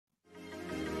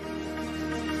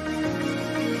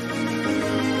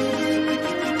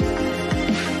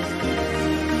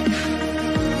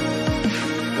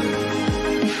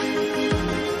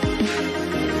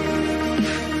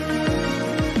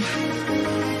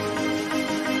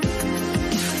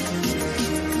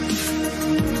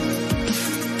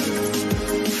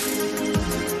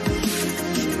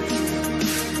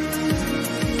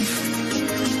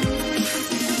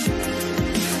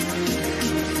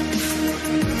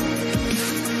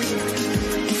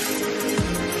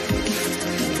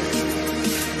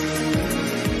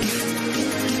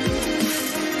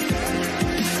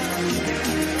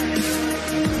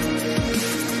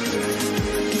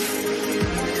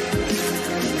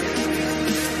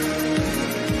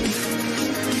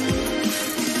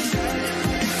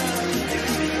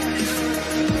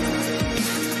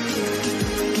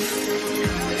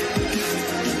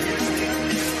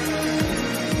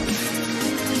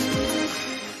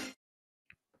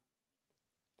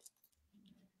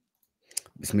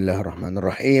Bismillah ar-Rahman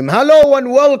ar-Rahim. Hello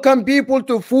and welcome people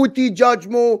to Footy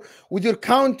Judgmo with your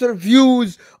counter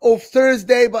views of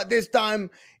Thursday, but this time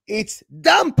it's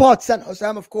Dan Potts and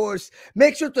Husam, of course.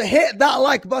 Make sure to hit that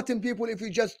like button, people, if you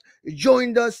just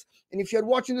joined us. And if you're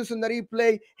watching this on the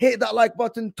replay, hit that like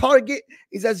button. Target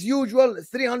is as usual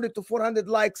 300 to 400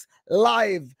 likes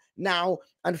live now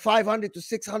and 500 to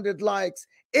 600 likes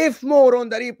if more on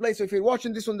the replay. So if you're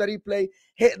watching this on the replay,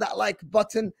 hit that like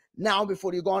button now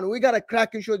before you go on. We got a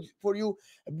cracking show for you.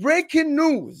 Breaking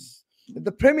news: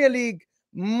 the Premier League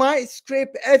might scrape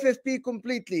FFP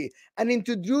completely and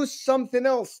introduce something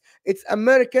else. It's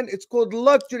American. It's called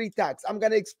luxury tax. I'm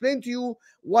going to explain to you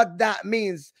what that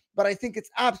means, but I think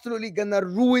it's absolutely going to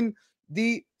ruin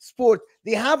the sport.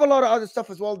 They have a lot of other stuff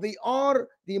as well.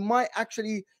 They might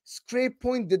actually scrape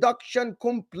point deduction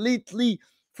completely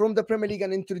from the Premier League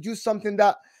and introduce something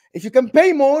that if you can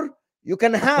pay more, you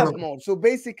can have more. So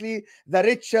basically, the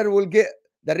rich will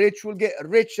get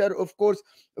richer. Of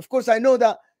course, I know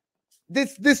that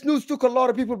this news took a lot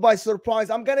of people by surprise.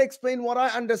 I'm gonna explain what I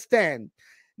understand.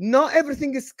 Not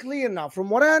everything is clear now. From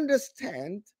what I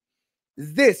understand,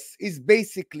 this is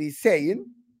basically saying,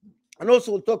 and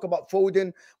also we'll talk about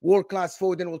Foden, world-class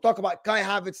Foden. We'll talk about Kai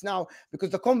Havertz now,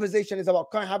 because the conversation is about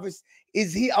Kai Havertz.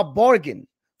 Is he a bargain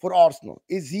for Arsenal?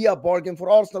 Is he a bargain for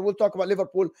Arsenal? We'll talk about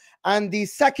Liverpool and the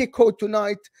Saki code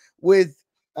tonight with,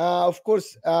 of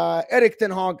course, Eric Ten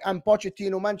Hag and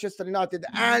Pochettino, Manchester United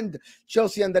and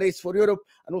Chelsea and the race for Europe.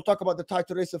 And we'll talk about the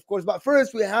title race, of course. But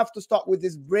first, we have to start with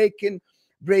this breaking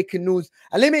news.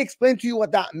 And let me explain to you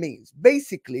what that means.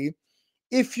 Basically,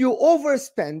 if you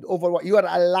overspend over what you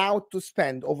are allowed to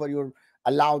spend over your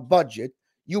allowed budget,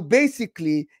 you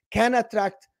basically can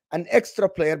attract an extra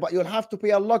player, but you'll have to pay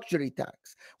a luxury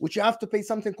tax, which you have to pay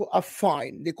something called a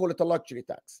fine. They call it a luxury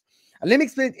tax. And let me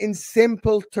explain it in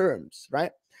simple terms,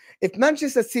 right? If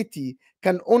Manchester City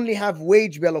can only have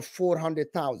wage bill of 400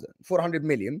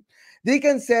 million, they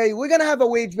can say, we're going to have a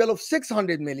wage bill of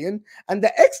 600 million, and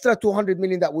the extra 200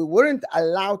 million that we weren't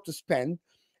allowed to spend,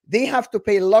 they have to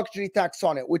pay luxury tax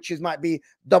on it, which might be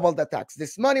double the tax.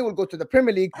 This money will go to the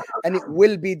Premier League and it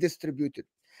will be distributed.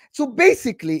 So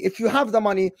basically, if you have the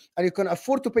money and you can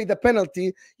afford to pay the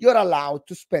penalty, you're allowed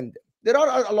to spend it. There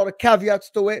are a lot of caveats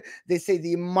to it. They say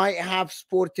they might have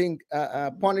sporting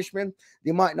punishment.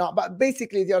 They might not. But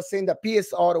basically, they are saying that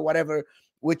PSR or whatever,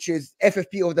 which is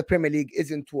FFP of the Premier League,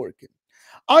 isn't working.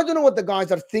 I don't know what the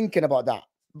guys are thinking about that,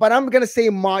 but I'm going to say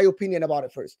my opinion about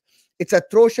it first. It's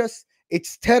atrocious.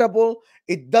 It's terrible.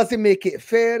 It doesn't make it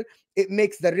fair. It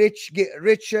makes the rich get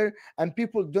richer, and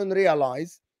people don't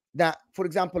realize that, for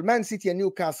example, Man City and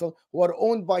Newcastle, who are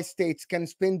owned by states, can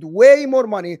spend way more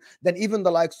money than even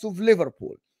the likes of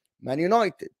Liverpool, Man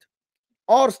United,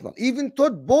 Arsenal, even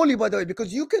Todd Bowley, by the way,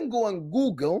 because you can go and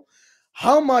Google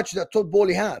how much that Todd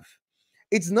Bowley have.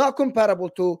 It's not comparable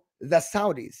to the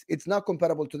Saudis. It's not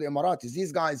comparable to the Emiratis.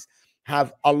 These guys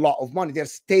have a lot of money. They're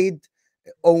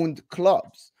state-owned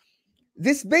clubs.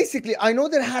 This basically, I know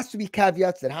there has to be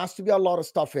caveats, there has to be a lot of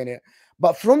stuff in it,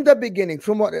 but from the beginning,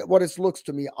 from what it looks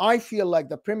to me, I feel like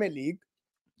the Premier League,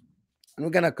 and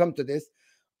we're going to come to this,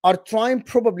 are trying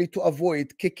probably to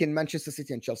avoid kicking Manchester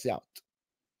City and Chelsea out,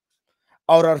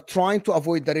 or are trying to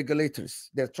avoid the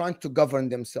regulators. They're trying to govern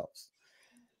themselves.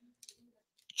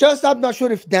 Just, I'm not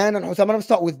sure if Dan and Husam, I'm going to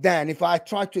start with Dan, if I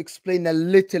try to explain a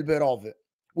little bit of it.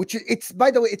 Which it's,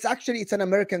 by the way, it's an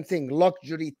American thing,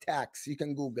 luxury tax. You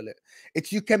can Google it.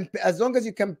 It's, you can, as long as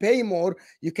you can pay more,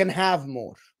 you can have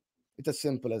more. It's as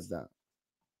simple as that.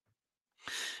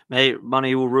 Mate,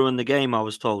 money will ruin the game, I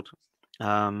was told.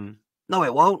 No,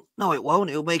 it won't. No, it won't.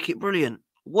 It'll make it brilliant.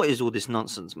 What is all this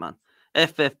nonsense, man?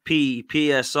 FFP,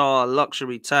 PSR,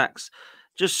 luxury tax.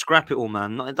 Just scrap it all,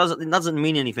 man. It doesn't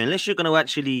mean anything unless you're going to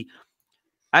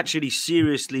actually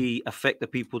seriously affect the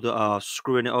people that are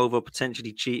screwing it over,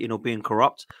 potentially cheating or being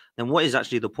corrupt, then what is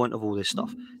actually the point of all this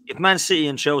stuff? If Man City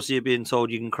and Chelsea are being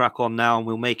told you can crack on now and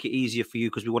we'll make it easier for you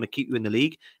because we want to keep you in the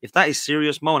league, if that is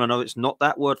serious, Mo, and I know it's not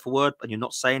that word for word, and you're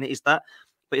not saying it is that,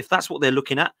 but if that's what they're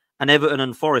looking at, and Everton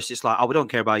and Forest, it's like, oh, we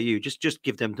don't care about you. Just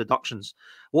give them deductions.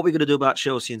 What we're going to do about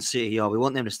Chelsea and City, we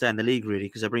want them to stay in the league, really,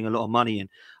 because they bring a lot of money in.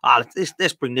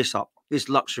 Let's bring this up, this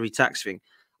luxury tax thing.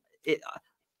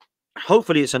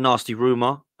 Hopefully it's a nasty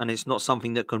rumour and it's not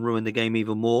something that can ruin the game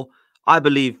even more. I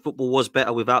believe football was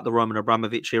better without the Roman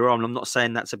Abramovich era, and I'm not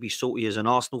saying that to be salty as an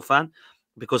Arsenal fan,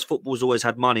 because football's always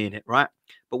had money in it, right?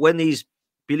 But when these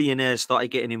billionaires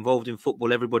started getting involved in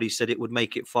football, everybody said it would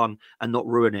make it fun and not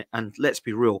ruin it. And let's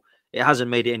be real, it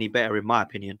hasn't made it any better, in my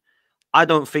opinion. I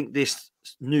don't think this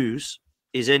news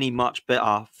is any much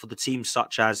better for the teams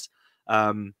such as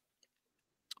us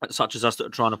that are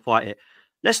trying to fight it.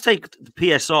 Let's take the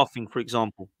PSR thing, for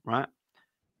example, right?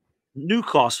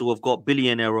 Newcastle have got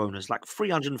billionaire owners, like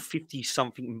 350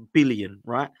 something billion,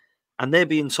 right? And they're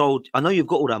being told, I know you've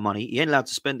got all that money. You ain't allowed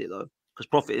to spend it though, because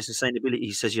profit and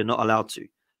sustainability says you're not allowed to.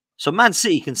 So Man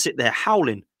City can sit there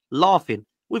howling, laughing.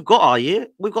 We've got our year,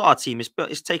 we've got our team.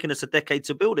 It's taken us a decade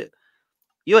to build it.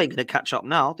 You ain't going to catch up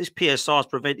now. This PSR has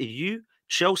prevented you,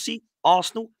 Chelsea,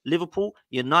 Arsenal, Liverpool,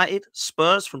 United,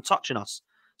 Spurs from touching us.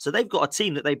 So they've got a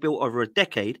team that they built over a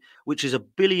decade, which is £1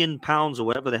 billion or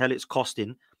whatever the hell it's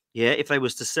costing. Yeah, if they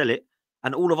was to sell it,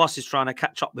 and all of us is trying to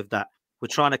catch up with that. We're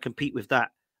trying to compete with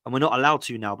that, and we're not allowed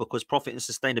to now because profit and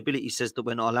sustainability says that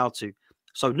we're not allowed to.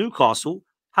 So Newcastle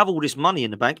have all this money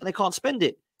in the bank and they can't spend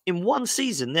it. In one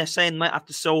season, they're saying they might have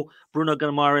to sell Bruno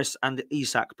Guimaraes and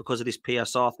Isak because of this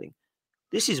PSR thing.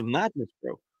 This is madness,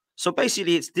 bro. So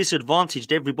basically, it's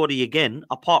disadvantaged everybody again,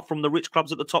 apart from the rich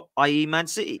clubs at the top, i.e., Man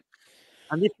City.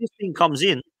 And if this thing comes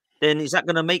in, then is that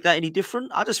going to make that any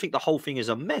different? I just think the whole thing is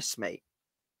a mess, mate.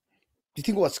 Do you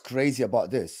think what's crazy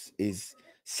about this is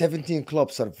 17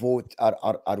 clubs are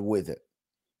with it,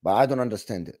 but I don't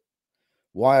understand it.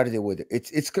 Why are they with it?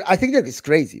 I think that it's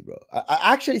crazy, bro.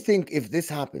 I actually think if this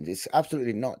happens, it's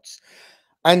absolutely nuts.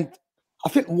 And I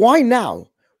think why now?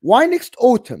 Why next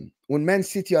autumn when Man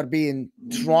City are being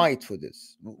tried for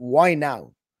this? Why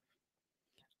now?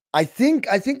 I think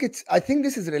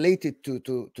this is related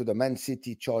to the Man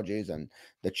City charges and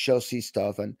the Chelsea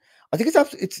stuff, and I think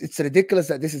it's ridiculous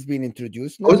that this is being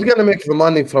introduced. Who's going to make the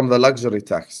money from the luxury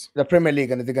tax? The Premier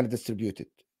League, and they're going to distribute it.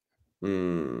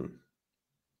 They're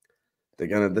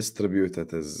going to distribute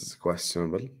it is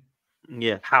questionable.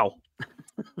 Yeah, how?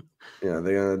 Yeah,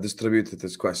 they're going to distribute it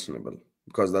is questionable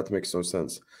because that makes no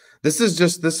sense. This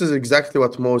is exactly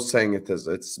what Mo is saying it is.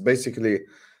 It's basically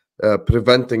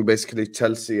preventing basically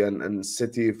Chelsea and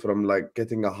City from like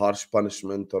getting a harsh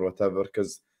punishment or whatever,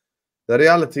 because the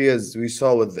reality is we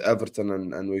saw with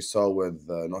Everton and we saw with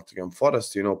Nottingham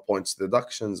Forest, points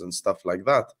deductions and stuff like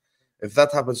that. If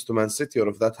that happens to Man City or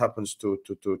if that happens to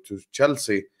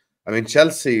Chelsea, I mean,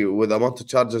 Chelsea, with the amount of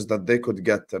charges that they could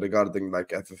get regarding like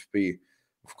FFP,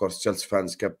 of course, Chelsea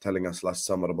fans kept telling us last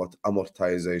summer about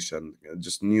amortization,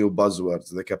 just new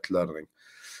buzzwords they kept learning.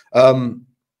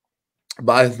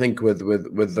 But I think with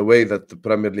the way that the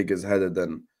Premier League is headed,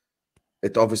 and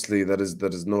it obviously there is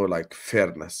no like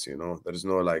fairness, there is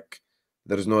no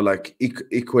like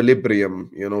equilibrium,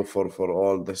 for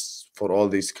all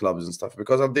these clubs and stuff.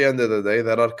 Because at the end of the day,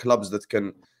 there are clubs that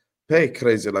can pay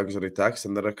crazy luxury tax,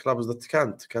 and there are clubs that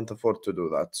can't afford to do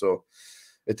that. So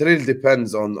it really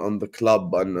depends on the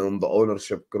club and on the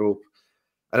ownership group.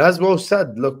 And as Mo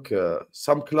said, look,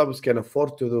 some clubs can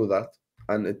afford to do that,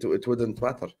 and it wouldn't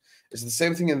matter. It's the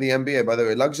same thing in the NBA, by the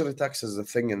way. Luxury tax is a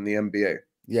thing in the NBA.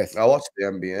 Yes, I watch the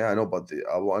NBA. I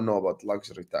know about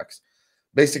luxury tax.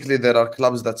 Basically, there are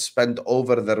clubs that spend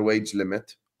over their wage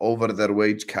limit, over their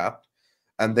wage cap,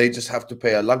 and they just have to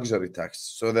pay a luxury tax.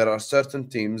 So there are certain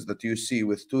teams that you see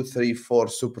with 2, 3, 4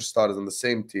 superstars on the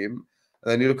same team.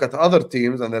 And then you look at other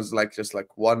teams, and there's just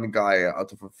one guy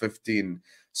out of a 15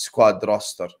 squad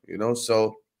roster,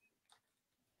 So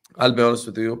I'll be honest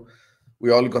with you.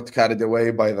 We all got carried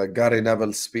away by the Gary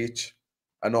Neville speech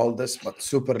and all this, but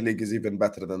Super League is even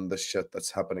better than the shit that's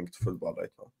happening to football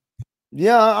right now.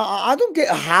 Yeah, I don't get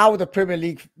how the Premier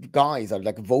League guys are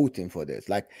voting for this.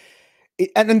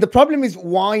 And the problem is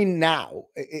why now?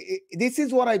 This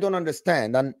is what I don't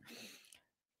understand.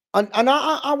 I'm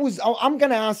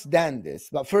gonna ask Dan this,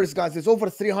 but first, guys, there's over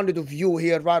 300 of you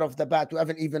here right off the bat who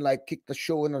haven't even kicked the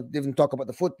show and even talk about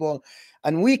the football,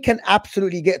 and we can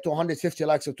absolutely get to 150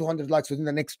 likes or 200 likes within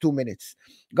the next 2 minutes.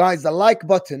 Guys, the like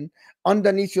button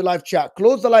underneath your live chat.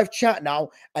 Close the live chat now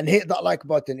and hit that like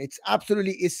button. It's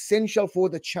absolutely essential for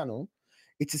the channel.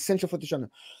 It's essential for the channel.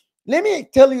 Let me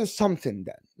tell you something,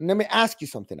 Dan. Let me ask you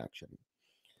something. Actually,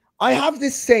 I have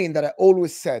this saying that I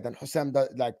always said, and Husam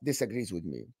disagrees with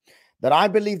me, that I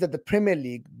believe that the Premier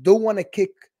League don't want to kick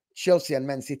Chelsea and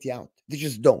Man City out. They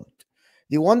just don't.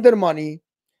 They want their money.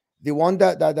 They want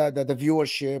the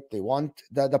viewership. They want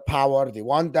the power. They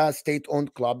want the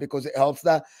state-owned club because it helps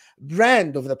the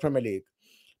brand of the Premier League.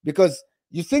 Because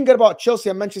you think about Chelsea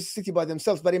and Manchester City by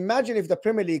themselves, but imagine if the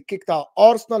Premier League kicked out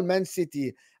Arsenal, Man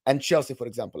City, and Chelsea, for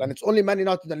example, and it's only Man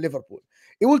United and Liverpool.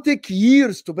 It will take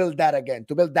years to build that again,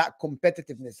 to build that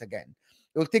competitiveness again.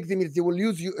 It will take them years. They will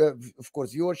lose, of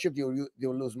course, viewership. They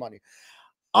will lose money.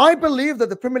 I believe that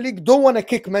the Premier League don't want to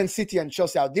kick Man City and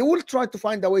Chelsea out. They will try to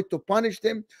find a way to punish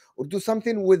them or do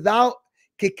something without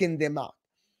kicking them out.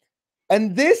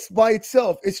 And this by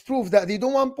itself is proof that they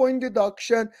don't want point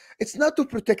deduction. It's not to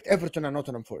protect Everton and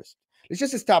Nottingham Forest. Let's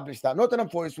just establish that Nottingham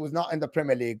Forest was not in the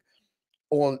Premier League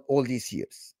all these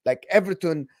years. Like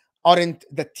Everton aren't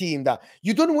the team that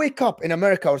you don't wake up in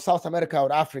America or South America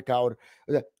or Africa or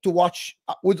to watch.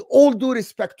 With all due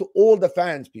respect to all the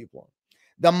fans, people,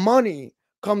 the money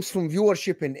comes from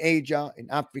viewership in Asia, in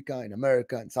Africa, in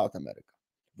America, in South America,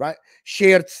 right?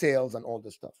 Shared sales and all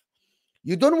this stuff.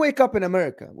 You don't wake up in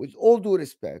America, with all due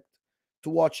respect,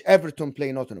 to watch Everton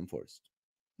play Nottingham Forest.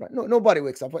 Right? No, nobody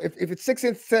wakes up. If it's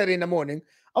 6:30 in the morning,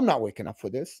 I'm not waking up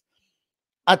for this.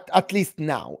 At least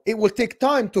now. It will take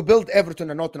time to build Everton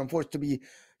and Nottingham Forest to be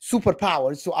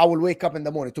superpowers. So I will wake up in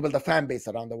the morning to build a fan base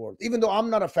around the world. Even though I'm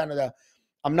not a fan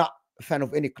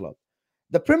of any club.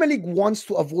 The Premier League wants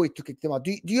to avoid to kick them out.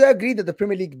 Do you agree that the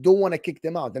Premier League don't want to kick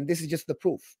them out? And this is just the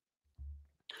proof.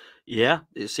 Yeah,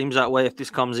 it seems that way if this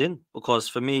comes in. Because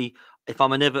for me, if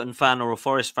I'm an Everton fan or a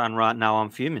Forest fan right now, I'm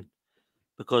fuming.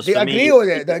 Because they for agree me, with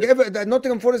it. The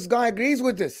Nottingham Forest guy agrees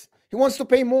with this. He wants to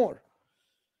pay more.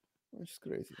 It's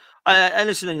crazy. And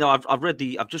listen,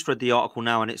 I've just read the article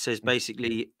now, and it says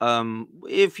basically,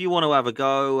 if you want to have a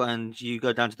go and you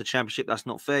go down to the Championship, that's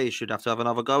not fair. You should have to have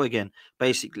another go again.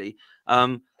 Basically,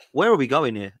 where are we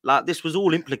going here? Like, this was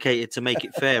all implicated to make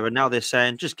it fair, and now they're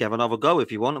saying just give another go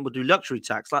if you want, and we'll do luxury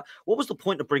tax. Like, what was the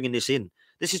point of bringing this in?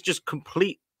 This is just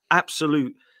complete,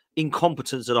 absolute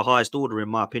incompetence at the highest order, in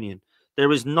my opinion.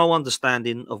 There is no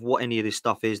understanding of what any of this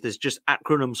stuff is. There's just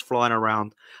acronyms flying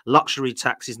around. Luxury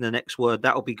tax is the next word.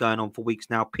 That will be going on for weeks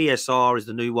now. PSR is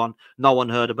the new one. No one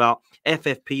heard about.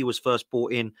 FFP was first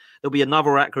brought in. There'll be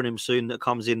another acronym soon that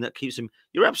comes in that keeps them.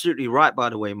 You're absolutely right, by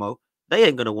the way, Mo. They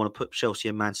ain't going to want to put Chelsea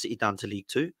and Man City down to League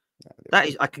Two. That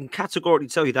is, I can categorically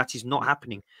tell you that is not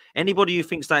happening. Anybody who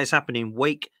thinks that is happening,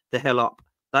 wake the hell up.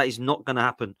 That is not going to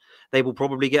happen. They will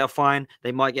probably get a fine.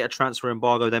 They might get a transfer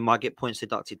embargo. They might get points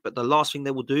deducted. But the last thing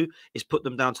they will do is put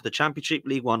them down to the Championship,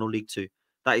 League One or League Two.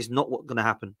 That is not what's going to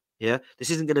happen. Yeah, this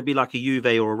isn't going to be like a Juve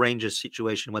or a Rangers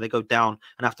situation where they go down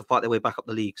and have to fight their way back up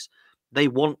the leagues. They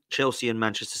want Chelsea and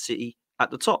Manchester City at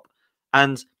the top.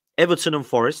 And Everton and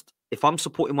Forest, if I'm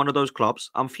supporting one of those clubs,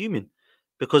 I'm fuming.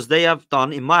 Because they have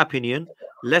done, in my opinion,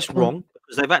 less wrong.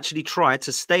 Because they've actually tried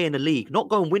to stay in the league. Not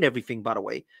go and win everything, by the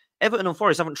way. Everton and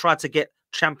Forest haven't tried to get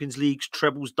Champions Leagues,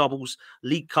 trebles, doubles,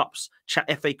 League Cups,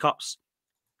 FA Cups.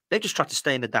 They've just tried to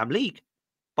stay in the damn league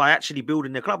by actually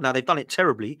building their club. Now, they've done it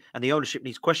terribly, and the ownership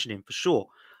needs questioning for sure.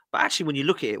 But actually, when you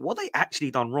look at it, what they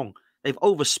actually done wrong? They've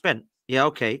overspent. Yeah,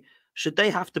 okay. Should they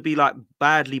have to be like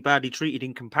badly treated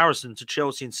in comparison to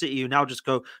Chelsea and City, who now just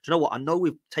go, do you know what? I know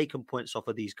we've taken points off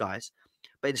of these guys,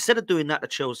 but instead of doing that to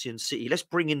Chelsea and City, let's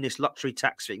bring in this luxury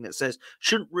tax thing that says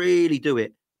shouldn't really do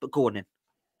it, but go on then.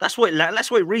 That's what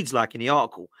it reads like in the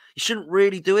article. You shouldn't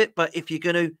really do it, but if you're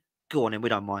going to, go on in. We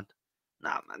don't mind.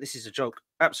 Nah, man, this is a joke.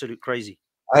 Absolute crazy.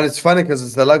 And it's funny because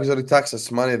it's the luxury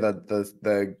taxes money that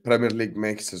the Premier League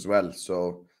makes as well.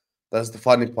 So that's the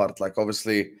funny part. Like,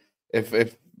 obviously, if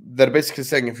they're basically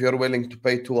saying if you're willing to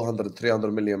pay 200,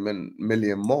 300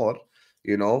 million more,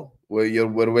 you know, we're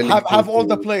willing to have all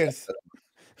the players.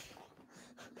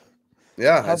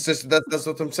 Yeah, it's just that's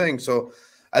what I'm saying. So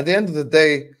at the end of the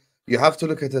day, you have to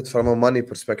look at it from a money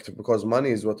perspective, because money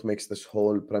is what makes this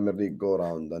whole Premier League go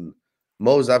around. And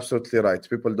Mo's absolutely right.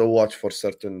 People don't watch for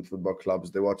certain football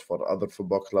clubs. They watch for other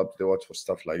football clubs. They watch for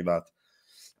stuff like that.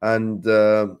 And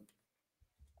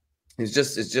it's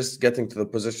just getting to the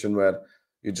position where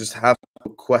you just have to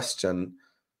question.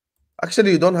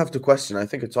 Actually, you don't have to question. I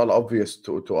think it's all obvious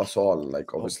to us all.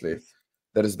 Like, obviously,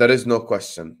 there is no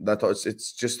question. That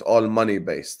it's just all money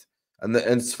based. And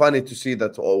it's funny to see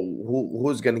that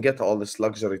who's going to get all this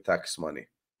luxury tax money,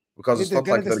 because it's not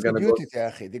like they're going to go.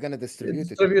 They're going to distribute it.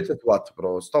 Distribute it what,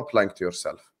 bro? Stop lying to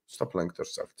yourself. Stop lying to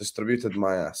yourself. Distributed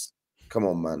my ass. Come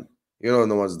on, man. You know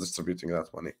no one's distributing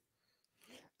that money.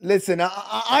 Listen,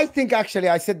 I think actually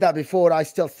I said that before. I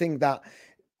still think that,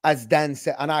 as Dan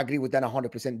said, and I agree with Dan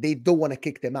 100%, they don't want to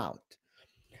kick them out.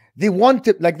 They want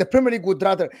to, like, the Premier League would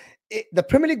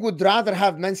rather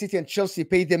have Man City and Chelsea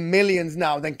pay them millions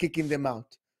now than kicking them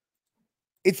out.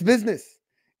 It's business.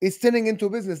 It's turning into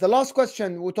business. The last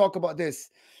question we'll talk about this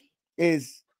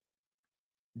is,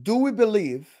 do we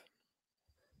believe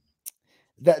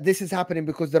that this is happening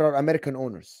because there are American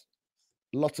owners?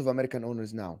 Lots of American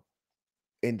owners now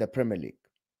in the Premier League.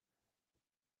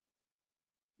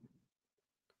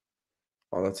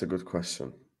 Oh, that's a good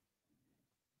question.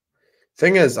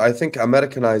 Thing is, I think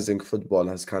Americanizing football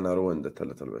has kind of ruined it a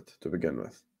little bit to begin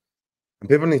with. And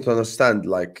people need to understand,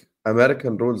 like,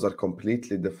 American rules are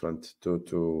completely different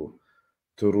to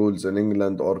rules in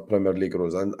England or Premier League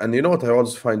rules. And you know what I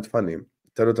always find funny?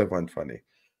 Tell you what I find funny.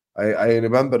 I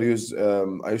remember I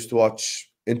used to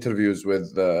watch interviews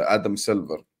with Adam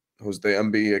Silver, who's the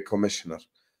NBA commissioner.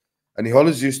 and he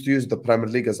always used to use the Premier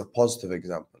League as a positive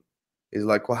example. He's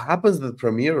like, what happens in the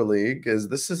Premier League is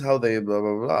this is how they blah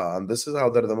blah blah, and this is how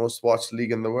they're the most watched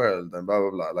league in the world, and blah blah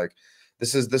blah. Like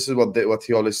this is what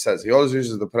he always says. He always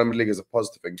uses the Premier League as a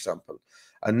positive example,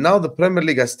 and now the Premier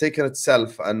League has taken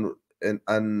itself and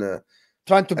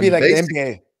trying to be like the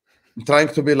NBA. Trying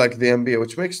to be like the NBA,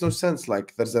 which makes no sense.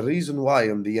 Like, there's a reason why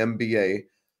in the NBA,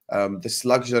 this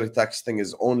luxury tax thing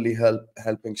is only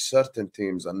helping certain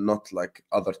teams and not like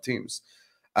other teams.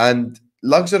 And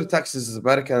luxury taxes is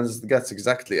Americans gets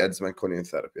exactly Ed's Mancunian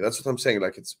therapy. That's what I'm saying.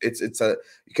 Like, it's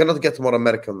you cannot get more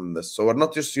American than this. So we're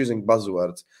not just using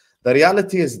buzzwords. The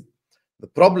reality is, the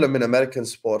problem in American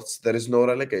sports, there is no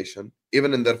relegation,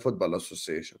 even in their football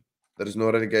association. There is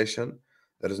no relegation.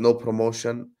 There is no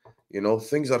promotion. You know,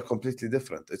 things are completely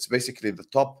different. It's basically the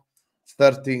top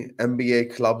 30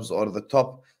 NBA clubs or the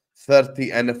top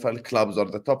 30 NFL clubs or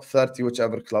the top 30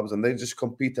 whichever clubs, and they just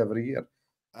compete every year.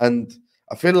 And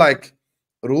I feel like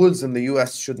rules in the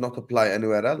US should not apply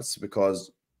anywhere else because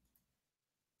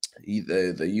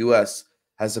the US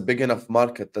has a big enough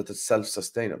market that it's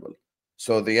self-sustainable.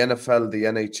 So the NFL, the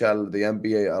NHL, the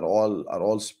NBA are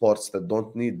all sports that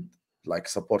don't need like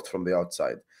support from the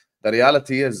outside. The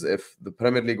reality is, if the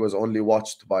Premier League was only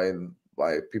watched by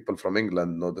people from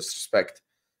England, no disrespect,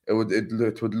 it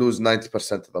would lose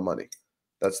 90% of the money.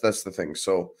 That's the thing.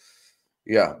 So,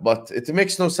 yeah, but it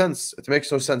makes no sense. It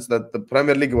makes no sense that the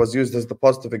Premier League was used as the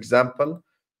positive example,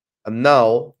 and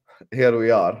now here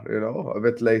we are. You know, a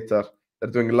bit later,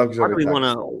 they're doing luxury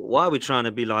tax. Why are we trying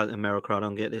to be like America? I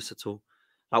don't get this at all.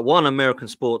 Like, one, American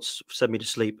sports send me to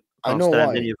sleep. I know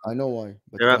why. I know why.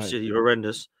 They're absolutely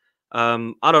horrendous.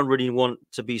 I don't really want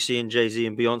to be seeing Jay-Z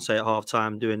and Beyonce at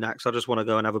halftime doing that, because I just want to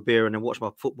go and have a beer and then watch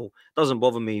my football. Doesn't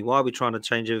bother me. Why are we trying to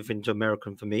change everything to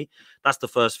American for me? That's the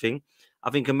first thing. I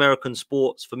think American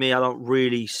sports, for me, I don't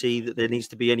really see that there needs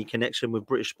to be any connection with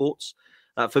British sports.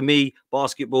 For me,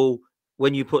 basketball,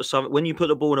 when you put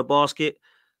the ball in a basket,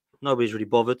 nobody's really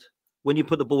bothered. When you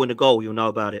put the ball in the goal, you'll know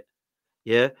about it.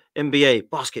 Yeah,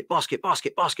 NBA, basket. This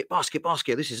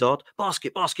is hard.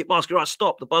 Basket. Right,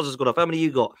 stop. The buzzer's gone off. How many you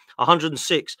got?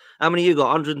 106. How many you got?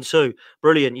 102.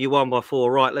 Brilliant. You won by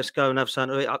 4. Right, let's go and have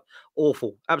something.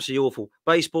 Awful. Absolutely awful.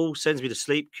 Baseball sends me to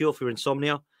sleep. Cure for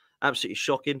insomnia. Absolutely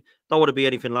shocking. Don't want to be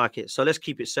anything like it. So let's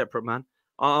keep it separate, man.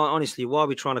 Honestly, why are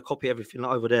we trying to copy everything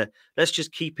over there? Let's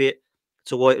just keep it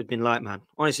to what it had been like, man.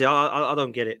 Honestly, I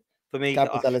don't get it. For me,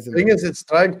 capitalism. The thing is, it's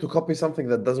trying to copy something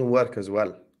that doesn't work as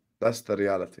well. That's the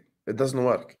reality. It doesn't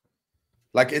work.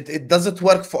 Like, it doesn't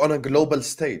work on a global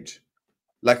stage.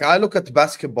 Like, I look at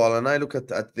basketball and I look at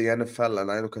the NFL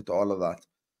and I look at all of that.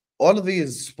 All of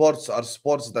these sports are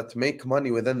sports that make money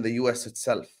within the US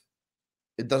itself.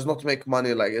 It does not make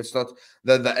money, like, it's not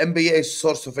the NBA's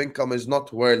source of income is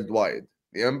not worldwide.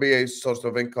 The NBA's source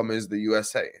of income is the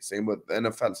USA. Same with the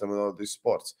NFL, same with all these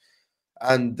sports.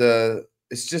 And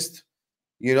it's just,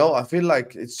 you know, I feel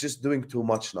like it's just doing too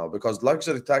much now, because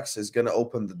luxury tax is going to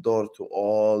open the door to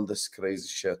all this crazy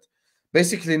shit.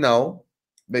 Basically,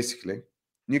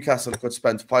 Newcastle could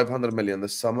spend 500 million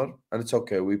this summer, and it's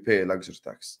okay. We pay luxury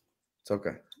tax. It's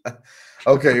okay.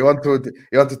 Okay, you want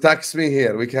to tax me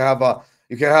here? You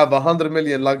can have 100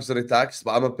 million luxury tax,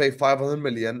 but I'm gonna pay 500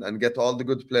 million and get all the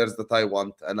good players that I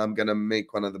want, and I'm gonna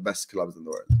make one of the best clubs in the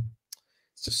world.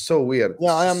 It's just so weird.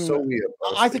 Yeah, so weird.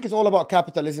 I think it's all about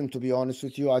capitalism, to be honest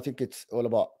with you. I think it's all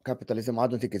about capitalism. I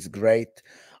don't think it's great.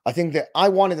 I think that I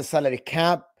wanted a salary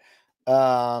cap.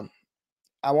 I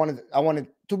wanted,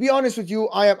 to be honest with you,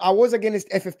 I was against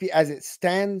FFP as it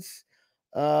stands.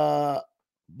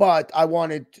 But I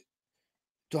wanted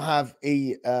to have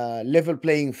a level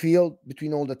playing field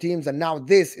between all the teams. And now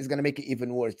this is going to make it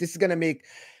even worse. This is going to make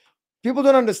people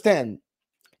don't understand.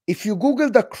 If you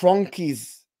Google the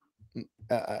Cronkies,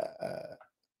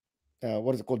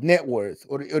 what is it called, net worth,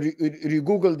 or you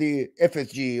Google the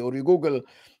FSG, or you Google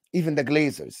even the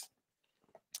Glazers,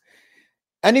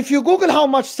 and if you Google how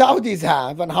much Saudis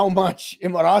have and how much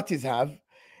Emiratis have,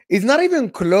 it's not even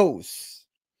close.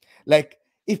 Like,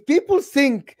 if people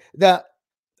think that,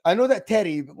 I know that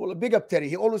Terry, well, big up Terry,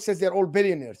 he always says they're all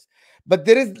billionaires, but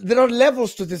there are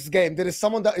levels to this game. There is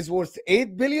someone that is worth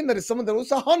 8 billion. There is someone that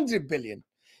is 100 billion.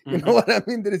 You know what I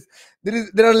mean?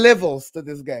 There are levels to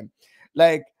this game.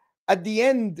 Like, at the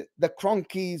end, the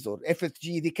Cronkies or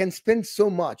FSG, they can spend so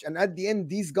much, and at the end,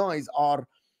 these guys are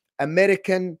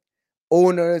American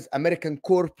owners, American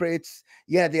corporates.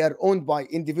 Yeah, they are owned by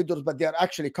individuals, but they are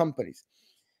actually companies.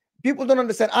 People don't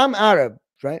understand. I'm Arab,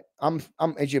 right? I'm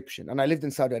Egyptian, and I lived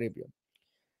in Saudi Arabia.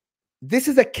 This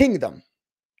is a kingdom.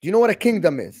 Do you know what a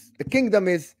kingdom is? The kingdom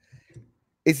is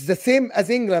the same as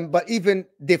England, but even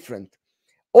different.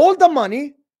 All the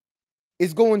money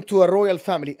is going to a royal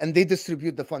family, and they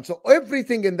distribute the funds. So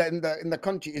everything in the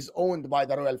country is owned by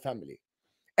the royal family.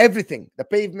 Everything, the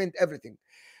pavement, everything.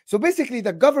 So basically,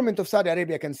 the government of Saudi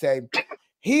Arabia can say,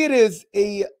 here is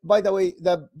a, by the way,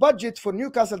 the budget for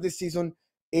Newcastle this season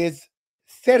is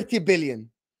 30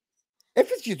 billion.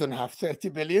 FSG don't have 30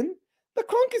 billion. The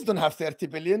Cronkies don't have 30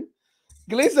 billion.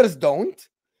 Glazers don't.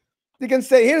 They can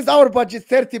say, here's our budget,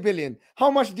 30 billion.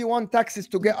 How much do you want taxes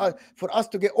to get for us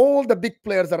to get all the big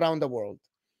players around the world?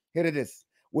 Here it is.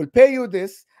 We'll pay you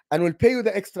this, and we'll pay you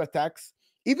the extra tax.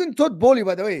 Even Todd Bowley,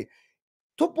 by the way,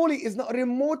 Todd Bowley is not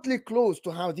remotely close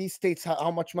to how these states, how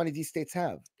much money these states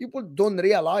have. People don't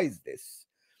realize this.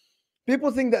 People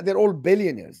think that they're all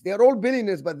billionaires. They are all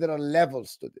billionaires, but there are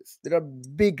levels to this. There are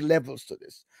big levels to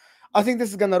this. I think this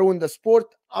is going to ruin the sport,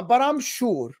 but I'm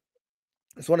sure,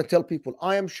 I just want to tell people,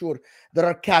 I am sure there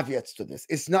are caveats to this.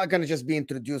 It's not going to just be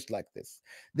introduced like this.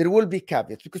 There will be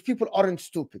caveats because people aren't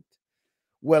stupid.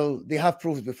 Well, they have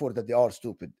proved before that they are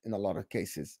stupid in a lot of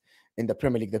cases in the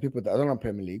Premier League, the people that are on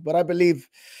Premier League. But I believe,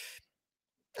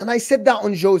 and I said that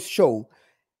on Joe's show,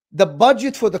 the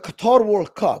budget for the Qatar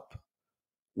World Cup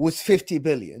was 50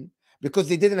 billion because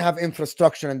they didn't have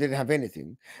infrastructure and didn't have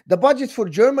anything. The budget for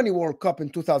Germany World Cup in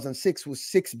 2006 was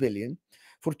 6 billion.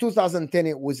 For 2010,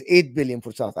 it was 8 billion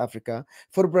for South Africa.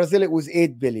 For Brazil, it was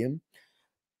 8 billion.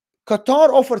 Qatar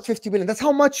offered 50 billion. That's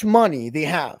how much money they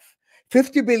have.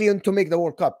 50 billion to make the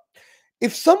World Cup.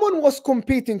 If someone was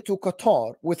competing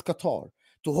with Qatar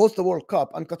to host the World Cup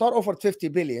and Qatar offered 50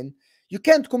 billion, you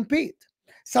can't compete.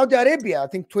 Saudi Arabia, I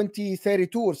think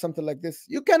 2032 or something like this,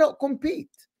 you cannot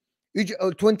compete.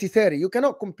 2030, you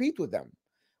cannot compete with them.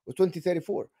 Or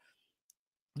 2034.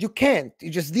 You can't.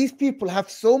 These people have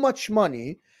so much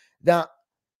money that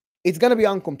it's going to be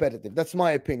uncompetitive. That's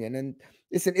my opinion. And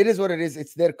listen, it is what it is.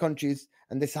 It's their countries,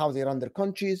 and this is how they run their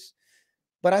countries.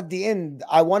 But at the end,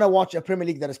 I want to watch a Premier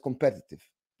League that is competitive.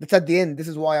 That's at the end. This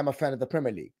is why I'm a fan of the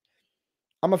Premier League.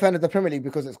 I'm a fan of the Premier League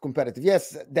because it's competitive.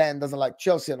 Yes, Dan doesn't like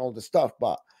Chelsea and all this stuff,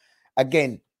 but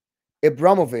again,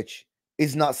 Abramovich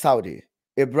is not Saudi.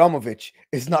 Abramovich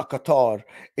is not Qatar.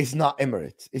 It's not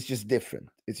Emirates. It's just different.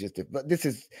 It's just different. But this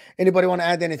is, anybody want to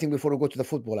add anything before we go to the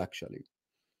football, actually?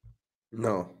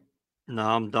 No. No,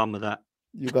 I'm done with that.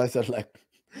 You guys are like...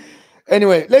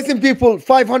 Anyway, listen, people,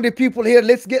 500 people here.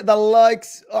 Let's get the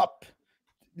likes up.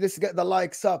 Let's get the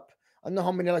likes up. I don't know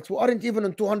how many likes. We aren't even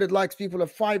on 200 likes. People are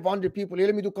 500 people here.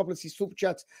 Let me do a couple of these super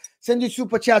chats. Send your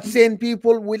super chats in,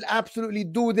 people. We'll absolutely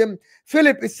do them.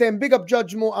 Philip is saying, big up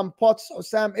Judge Mo and Potts.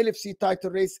 Husam, LFC title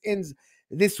race ends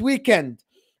this weekend.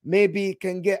 Maybe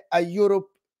can get a Europe,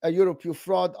 you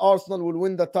fraud. Arsenal will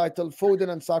win the title. Foden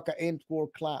and Saka ain't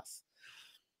world class.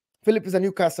 Philip is a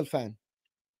Newcastle fan.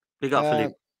 Big up,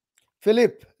 Philip.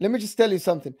 Philip, let me just tell you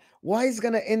something. Why is it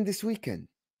going to end this weekend?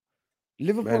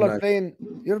 Liverpool are playing.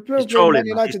 You're playing Man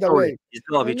United away. He's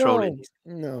got to be trolling.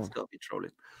 No. He's got to be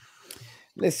trolling.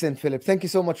 Listen, Philip, thank you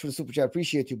so much for the super chat.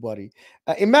 Appreciate you, buddy.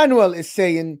 Emmanuel is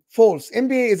saying false.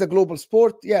 NBA is a global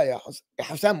sport. Yeah.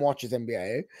 Husam watches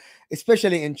NBA,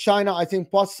 especially in China. I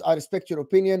think, Potts, I respect your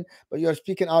opinion, but you're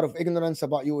speaking out of ignorance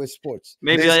about US sports.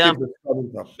 Maybe I am.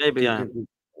 Maybe I am.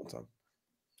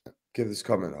 Give this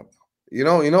comment up. You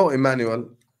know, Emmanuel.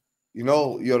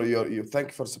 You thank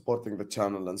you for supporting the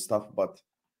channel and stuff, but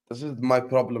this is my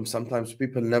problem. Sometimes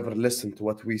people never listen to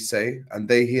what we say, and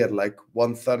they hear like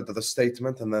 1/3 of the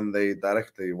statement, and then they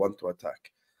directly want to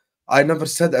attack. I never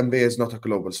said NBA is not a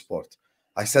global sport.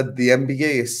 I said the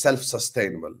NBA is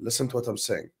self-sustainable. Listen to what I'm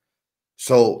saying.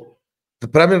 So the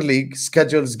Premier League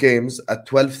schedules games at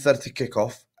 12:30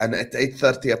 kickoff and at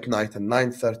 8:30 at night and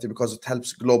 9:30 because it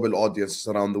helps global audiences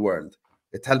around the world.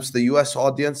 It helps the US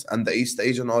audience and the East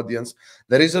Asian audience.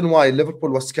 The reason why Liverpool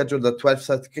was scheduled at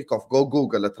 12:30 kickoff, go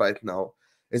Google it right now,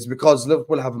 is because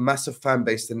Liverpool have a massive fan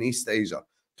base in East Asia.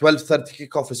 12:30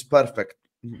 kickoff is perfect.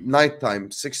 Nighttime,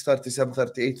 6:30,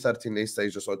 7:30, 8:30 in East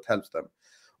Asia, so it helps them.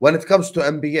 When it comes to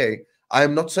NBA, I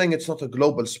am not saying it's not a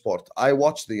global sport. I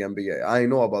watch the NBA. I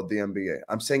know about the NBA.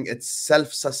 I'm saying it's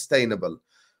self-sustainable,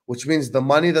 which means the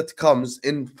money that comes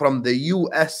in from the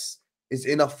US is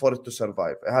enough for it to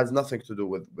survive. It has nothing to do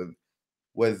with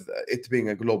it being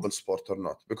a global sport or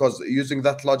not. Because using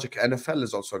that logic, NFL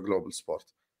is also a global sport.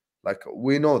 Like,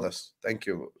 we know this. Thank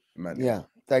you, Emmanuel. Yeah,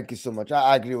 thank you so much.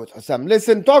 I agree with Husam.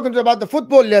 Listen, talking about the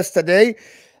football yesterday,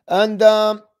 and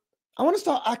I want to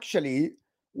start actually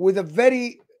with a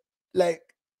very, like,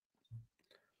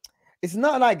 it's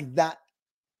not like that,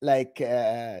 like,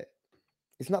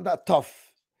 it's not that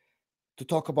tough. to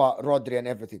talk about Rodri and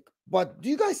everything. But do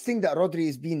you guys think that Rodri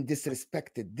is being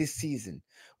disrespected this season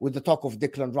with the talk of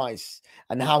Declan Rice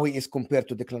and how he is compared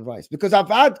to Declan Rice? Because I've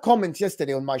had comments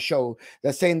yesterday on my show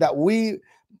that saying that we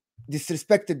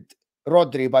disrespected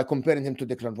Rodri by comparing him to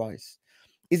Declan Rice.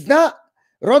 Is that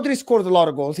Rodri scored a lot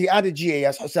of goals? He added GA,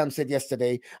 as Husam said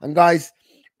yesterday. And guys,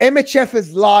 MHF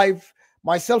is live.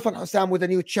 Myself and Husam with a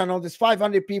new channel. There's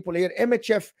 500 people here.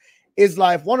 MHF is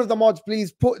live. One of the mods,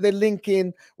 please put the link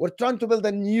in. We're trying to build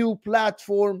a new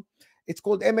platform. It's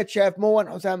called MHF. Mo and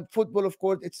Husam football, of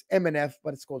course. It's MNF,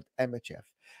 but it's called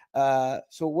MHF.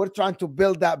 So we're trying to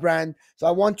build that brand. So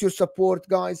I want your support,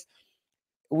 guys.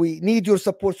 We need your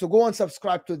support. So go and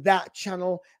subscribe to that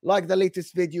channel. Like the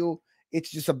latest video. It's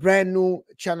just a brand new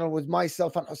channel with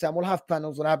myself and Husam. We'll have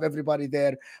panels. We'll have everybody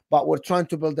there. But we're trying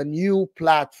to build a new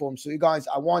platform. So you guys,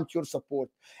 I want your support.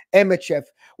 MHF.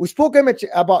 We spoke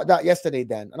about that yesterday,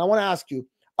 Dan. And I want to ask you,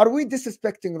 are we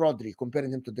disrespecting Rodri,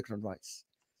 comparing him to Declan Rice?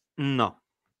 No.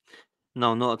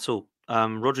 No, not at all.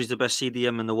 Rodri's the best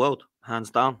CDM in the world, hands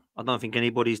down. I don't think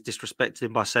anybody's disrespected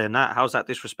him by saying that. How's that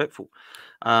disrespectful?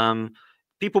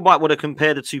 People might want to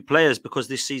compare the two players because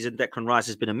this season Declan Rice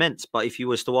has been immense. But if you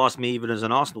was to ask me, even as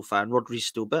an Arsenal fan, Rodri's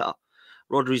still better.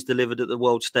 Rodri's delivered at the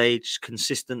world stage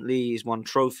consistently. He's won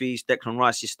trophies. Declan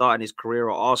Rice is starting his career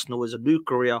at Arsenal as a new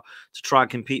career to try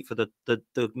and compete for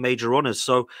the major honours.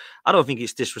 So I don't think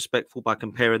it's disrespectful by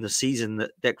comparing the season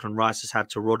that Declan Rice has had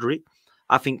to Rodri.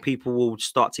 I think people will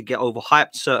start to get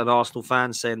overhyped, certain Arsenal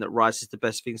fans saying that Rice is the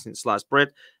best thing since sliced bread.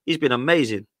 He's been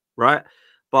amazing, right?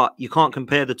 But you can't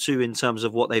compare the two in terms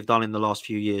of what they've done in the last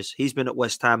few years. He's been at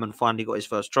West Ham and finally got his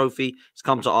first trophy. He's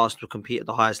come to Arsenal to compete at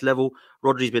the highest level.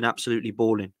 Rodri's been absolutely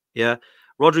balling. Yeah.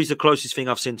 Rodri's the closest thing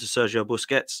I've seen to Sergio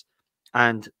Busquets.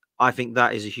 And I think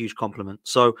that is a huge compliment.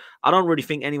 So I don't really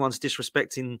think anyone's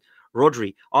disrespecting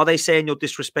Rodri. Are they saying you're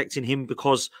disrespecting him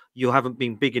because you haven't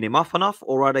been bigging him up enough?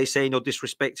 Or are they saying you're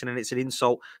disrespecting and it's an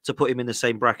insult to put him in the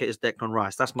same bracket as Declan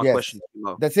Rice? That's my question.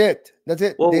 That's it. That's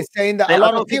it. Well, they're saying that a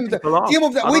lot of teams,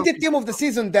 we did team of the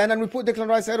season then, and we put Declan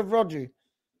Rice ahead of Rodri.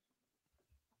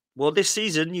 Well, this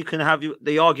season you can have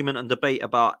the argument and debate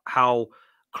about how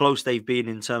close they've been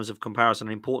in terms of comparison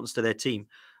and importance to their team.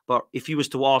 But if you was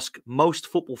to ask most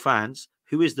football fans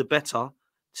who is the better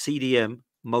CDM,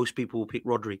 most people will pick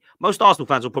Rodri. Most Arsenal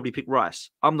fans will probably pick Rice.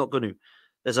 I'm not going to.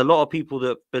 There's a lot of people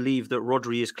that believe that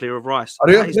Rodri is clear of Rice. Are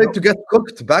you afraid to get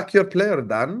cooked? Back your player,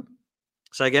 Dan.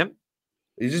 Say again?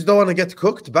 You just don't want to get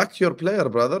cooked. Back your player,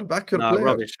 brother. Back your player.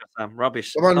 Rubbish, Sam.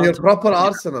 Rubbish. Come on, you're proper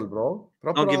Arsenal, bro.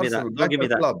 Proper Don't give me that. Arsenal. Don't give me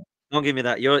that. Club. Don't give me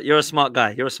that. You're a smart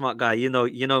guy. You're a smart guy. You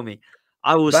know me.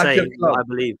 I will say what I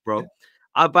believe, bro.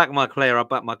 I back my player. I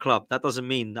back my club. That doesn't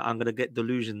mean that I'm going to get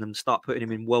delusioned and start putting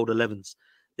him in world 11s.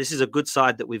 This is a good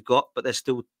side that we've got, but they're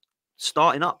still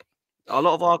starting up. A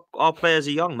lot of our players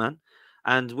are young, man.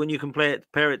 And when you compare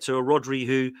it to a Rodri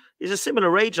who is a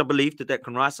similar age, I believe, to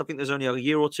Declan Rice, I think there's only a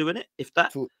year or two in it, if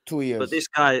that. 2 years. But this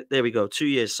guy, there we go, 2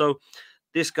 years. So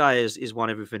this guy is won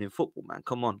everything in football, man.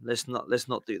 Come on, let's not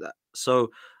do that.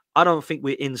 So I don't think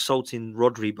we're insulting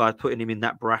Rodri by putting him in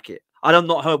that bracket. I have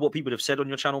not heard what people have said on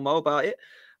your channel, Mo, about it,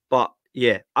 but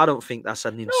yeah, I don't think that's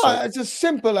an insult. No, it's as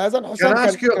simple as an. Can I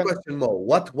ask you a question, Mo?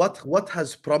 What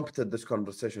has prompted this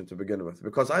conversation to begin with?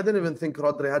 Because I didn't even think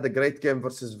Rodri had a great game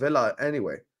versus Villa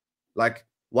anyway. Like,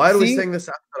 why are we saying this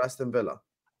after Aston Villa?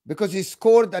 Because he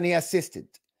scored and he assisted.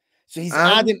 So he's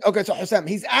adding. Okay, so Husam,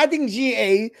 he's adding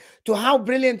GA to how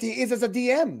brilliant he is as a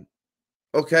DM.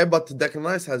 Okay, but Declan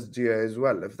Rice has GA as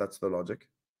well, if that's the logic.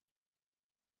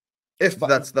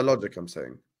 That's the logic, I'm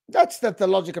saying. That's the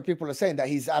logic of people are saying that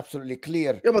he's absolutely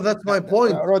clear. Yeah, but that's my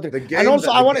point. The game, and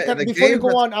also, I want to before you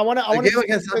go on, I want to. The game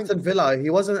against Aston Villa, he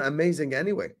wasn't amazing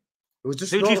anyway. It was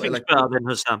just. Who do you think's better than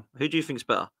Husam? Who do you think's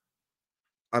better?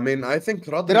 I mean, I think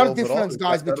Rodri there are differences,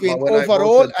 guys, between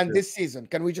overall and this season.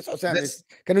 Can we just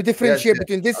can we differentiate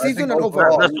between this season and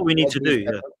overall? That's what we need to do.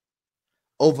 Yeah.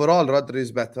 Overall, Rodri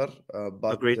is better,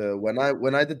 but Agreed.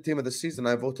 When I did team of the season,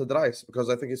 I voted Rice because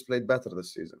I think he's played better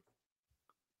this season.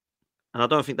 And I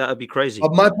don't think that would be crazy.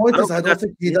 But my point is, I don't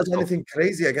think he does anything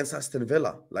crazy against Aston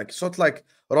Villa. Like, it's not like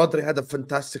Rodri had a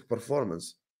fantastic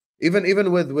performance. Even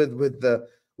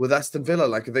with Aston Villa,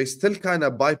 like they still kind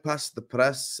of bypassed the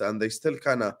press and they still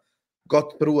kind of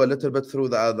got through a little bit through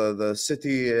the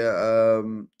City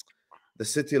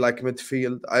like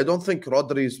midfield. I don't think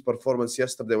Rodri's performance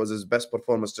yesterday was his best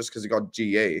performance just because he got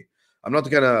GA. I'm not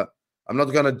gonna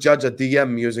judge a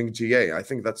DM using GA. I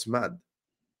think that's mad.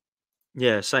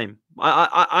 Yeah, same.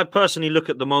 I personally look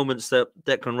at the moments that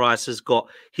Declan Rice has got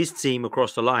his team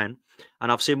across the line, and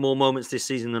I've seen more moments this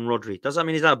season than Rodri. Does that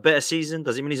mean he's had a better season?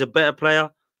 Does it mean he's a better player?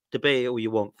 Debate it all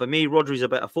you want. For me, Rodri's a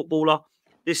better footballer.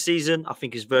 This season, I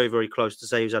think is very, very close to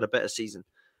say who's had a better season.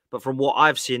 But from what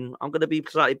I've seen, I'm going to be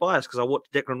slightly biased because I watch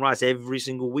Declan Rice every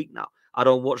single week now. I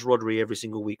don't watch Rodri every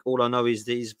single week. All I know is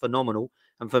that he's phenomenal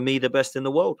and for me, the best in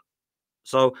the world.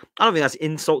 So I don't think that's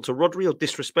insult to Rodri or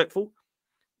disrespectful.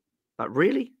 But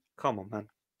really? Come on, man.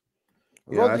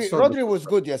 Yeah, Rodri was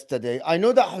good yesterday. I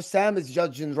know that Husam is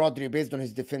judging Rodri based on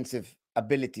his defensive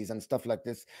abilities and stuff like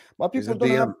this. But people don't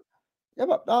have... Yeah,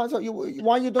 but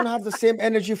why you don't have the same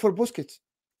energy for Busquets?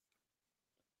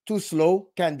 Too slow,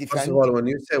 can't defend. First of all, when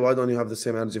you say why don't you have the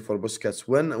same energy for Busquets,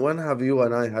 when have you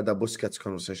and I had a Busquets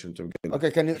conversation to begin?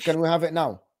 Okay, can we have it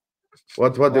now?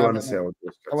 What do you want to say about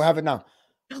Busquets? Can we have it now?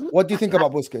 What do you think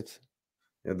about Busquets?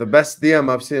 Yeah, the best DM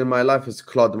I've seen in my life is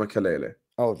Claude Makelele.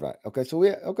 Oh, right. Okay, so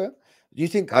okay. Do you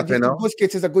think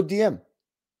Busquets is a good DM?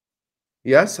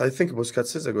 Yes, I think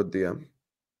Busquets is a good DM.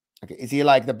 Okay, is he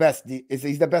like the best? Is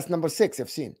he the best number 6 I've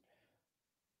seen?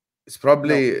 It's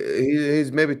probably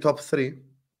he's maybe top 3,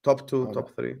 top 2,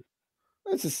 top 3.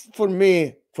 This is for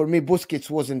me. Busquets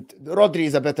wasn't. Rodri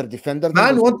is a better defender.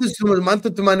 Man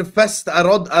wanted to manifest a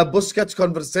Busquets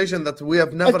conversation that we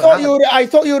have never had. I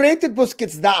thought you rated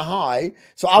Busquets that high,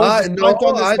 so I was trying to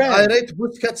understand. I rate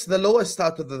Busquets the lowest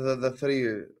out of the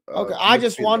 3. Okay, I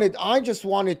just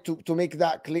wanted to make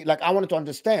that clear. Like I wanted to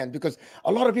understand because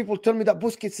a lot of people tell me that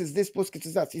Busquets is this, Busquets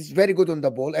is that. He's very good on the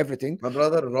ball, everything. My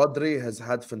brother Rodri has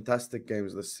had fantastic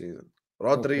games this season.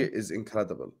 Rodri is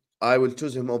incredible. I will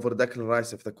choose him over Declan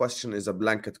Rice if the question is a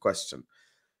blanket question.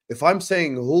 If I'm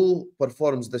saying who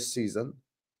performs this season,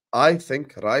 I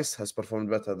think Rice has performed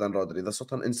better than Rodri. That's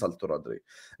not an insult to Rodri.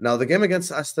 Now, the game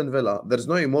against Aston Villa, there's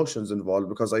no emotions involved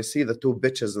because I see the 2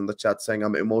 bitches in the chat saying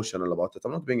I'm emotional about it.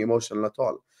 I'm not being emotional at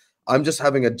all. I'm just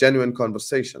having a genuine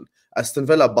conversation. Aston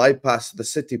Villa bypassed the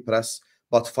City press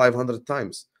about 500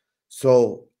 times.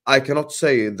 So I cannot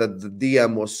say that the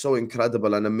DM was so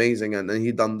incredible and amazing and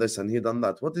he done this and he done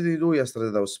that. What did he do yesterday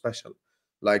that was special?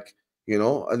 Like, you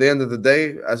know, at the end of the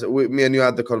day, me and you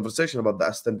had the conversation about the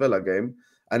Aston Villa game,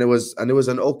 and it was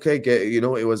an okay game. You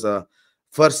know, it was a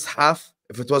first half.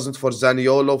 If it wasn't for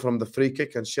Zaniolo from the free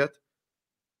kick and shit,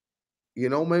 you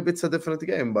know, maybe it's a different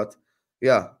game. But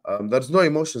yeah, there's no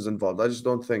emotions involved. I just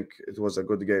don't think it was a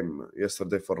good game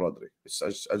yesterday for Rodri.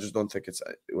 I just don't think it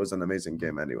was an amazing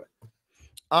game anyway.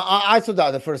 I thought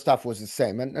that the first half was the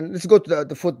same. And let's go to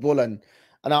the football. And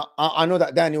I know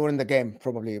that, Dan, you were in the game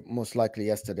probably most likely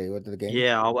yesterday. What the game?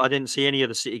 Yeah, I didn't see any of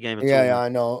the City game at all. Yeah, I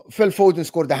know. Phil Foden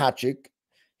scored the hat-trick.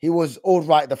 He was all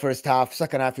right the first half.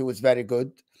 Second half, he was very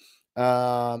good.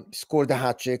 Scored the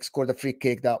hat-trick, scored a free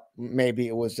kick that maybe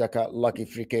it was like a lucky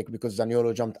free kick because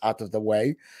Zaniolo jumped out of the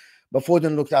way. But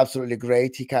Foden looked absolutely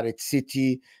great. He carried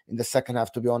City in the second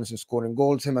half, to be honest, in scoring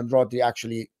goals. Him and Rodri,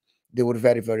 actually, they were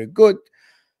very, very good.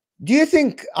 Do you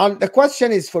think, the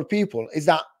question is for people, is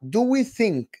that, do we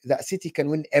think that City can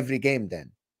win every game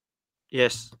then?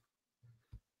 Yes.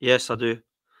 Yes, I do.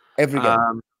 Every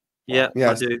game? Yeah,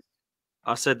 yes. I do.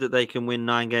 I said that they can win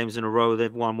 9 games in a row.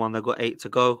 They've won 1. They've got 8 to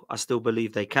go. I still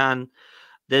believe they can.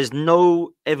 There's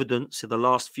no evidence in the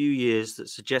last few years that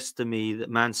suggests to me that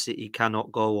Man City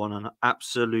cannot go on an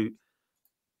absolute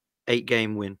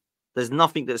 8-game win. There's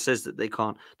nothing that says that they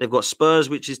can't. They've got Spurs,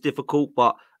 which is difficult,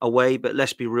 but away. But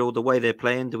let's be real, the way they're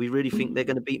playing, do we really think they're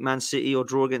going to beat Man City or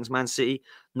draw against Man City?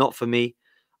 Not for me.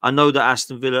 I know that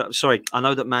I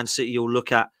know that Man City will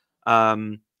look at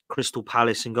Crystal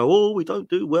Palace and go, oh, we don't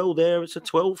do well there. It's a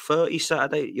 12:30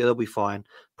 Saturday. Yeah, they'll be fine.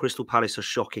 Crystal Palace are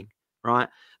shocking, right?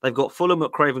 They've got Fulham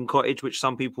at Craven Cottage, which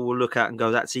some people will look at and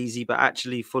go, that's easy. But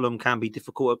actually, Fulham can be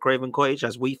difficult at Craven Cottage,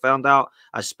 as we found out.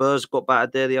 As Spurs got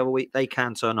battered there the other week, they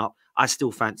can turn up. I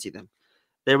still fancy them.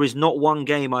 There is not one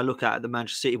game I look at the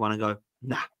Manchester City one and go,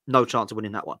 nah, no chance of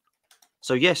winning that one.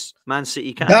 So, yes, Man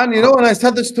City can. Dan, you know, when I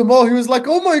said this to Mo, he was like,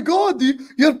 oh, my God,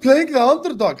 you're playing the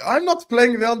underdog. I'm not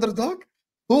playing the underdog.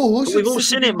 We've all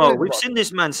seen it, Mo. We've seen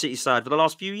this Man City side for the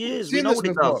last few years. We know what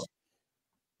it does.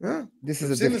 Yeah, this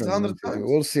is a different.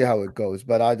 We'll see how it goes,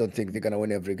 but I don't think they're gonna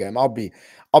win every game. I'll be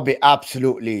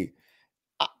absolutely.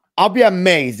 I'll be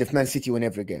amazed if Man City win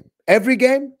every game. Every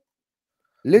game,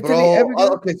 literally every game.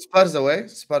 Okay, Spurs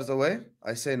away.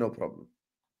 I say no problem.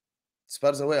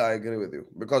 Spurs away, I agree with you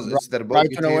because it's their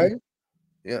bogey team. Away?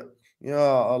 Yeah,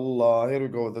 Allah. Here we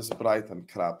go with this Brighton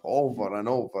crap over and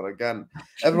over again.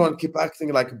 Everyone keep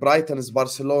acting like Brighton is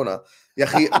Barcelona.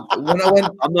 I'm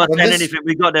not saying anything.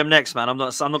 We got them next, man. I'm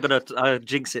not gonna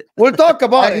jinx it. We'll talk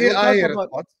about it. I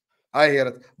hear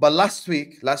it. But last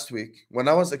week, when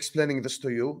I was explaining this to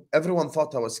you, everyone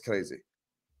thought I was crazy.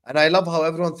 And I love how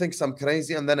everyone thinks I'm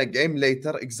crazy. And then a game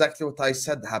later, exactly what I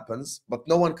said happens. But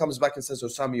no one comes back and says,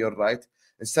 Husam, you're right.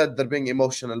 Instead, they're being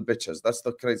emotional bitches. That's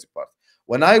the crazy part.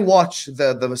 When I watched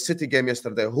the City game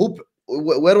yesterday,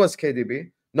 where was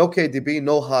KDB? No KDB,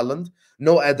 no Haaland,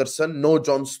 no Ederson, no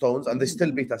John Stones, and they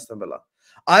still beat Aston Villa.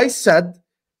 I said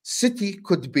City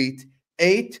could beat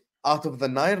 8 out of the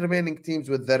 9 remaining teams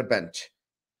with their bench.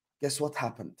 Guess what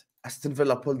happened? Aston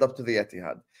Villa pulled up to the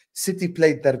Etihad. City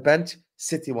played their bench.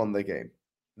 City won the game.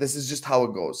 This is just how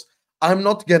it goes. I'm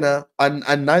not gonna,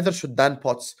 and neither should Dan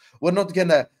Potts. We're not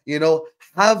gonna,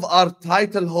 have our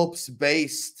title hopes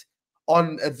based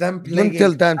on them playing. Don't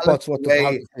tell Dan Potts Palace what to, how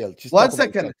away. to feel. Just One talk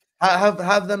about second.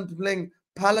 Have them playing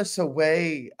Palace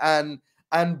away and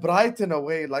Brighton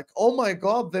away. Like, oh my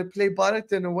God, they play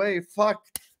Brighton away. Fuck.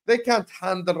 They can't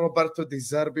handle Roberto Di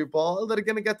Zerbi ball. They're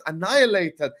gonna get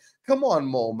annihilated. Come on,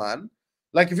 Mo, man.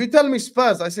 Like, if you tell me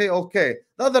Spurs, I say, okay,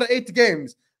 the other 8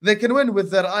 games, they can win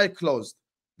with their eye closed.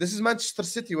 This is Manchester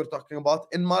City we're talking about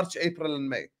in March, April, and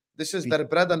May. This is their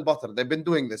bread and butter. They've been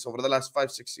doing this over the last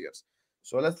 5-6 years.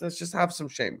 So let's just have some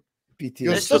shame. PT.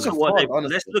 You're Let's such look, a at what fraud, they,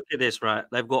 honestly. let's look at this, right?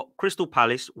 They've got Crystal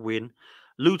Palace win,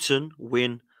 Luton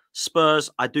win, Spurs.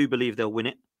 I do believe they'll win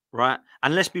it, right?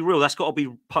 And let's be real, that's got to be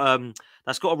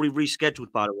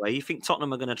rescheduled. By the way, you think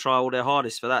Tottenham are going to try all their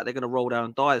hardest for that? They're going to roll down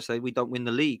and die and say we don't win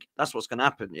the league. That's what's going to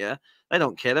happen. Yeah, they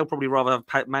don't care. They'll probably rather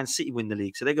have Man City win the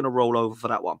league, so they're going to roll over for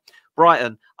that one.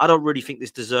 Brighton, I don't really think this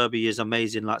De Zerbi is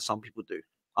amazing like some people do.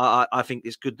 I think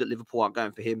it's good that Liverpool aren't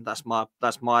going for him. That's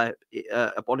my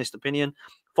honest opinion.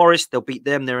 Forest, they'll beat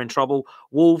them. They're in trouble.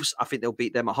 Wolves, I think they'll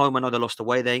beat them at home. I know they lost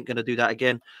away. They ain't going to do that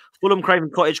again. Fulham,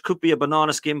 Craven Cottage could be a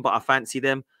banana skin, but I fancy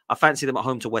them. I fancy them at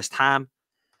home to West Ham.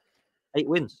 8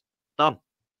 wins. Done.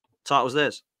 Title's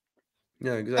theirs.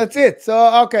 Yeah, exactly. That's it.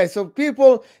 So, okay. So,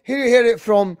 people, here you hear it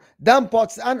from Dan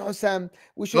Potts and Husam.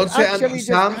 We should Don't say actually Husam,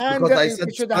 just hand because I the, said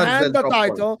we should Spurs hand will the drop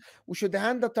title. We should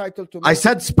hand the title to I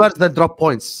said Spurs that drop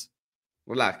points.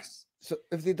 Relax. So,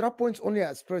 if they drop points only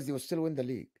at Spurs, they will still win the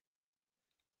league.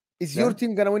 Is Yeah. your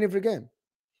team going to win every game?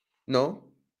 No.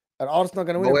 Are Arsenal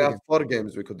going to win But we every have game? 4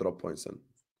 games we could drop points in.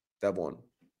 They have 1.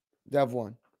 They have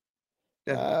 1.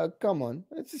 Yeah. Come on.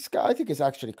 I think it's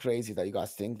actually crazy that you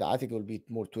guys think that. I think it will be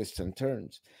more twists and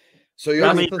turns. So you're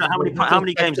How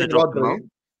many games they dropped?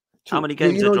 How many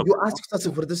games they dropped? You asked us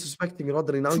if we're disrespecting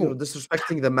Rodri. Now you're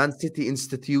disrespecting the Man City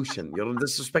institution. You're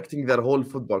disrespecting their whole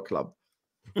football club.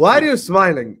 Why are you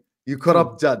smiling? You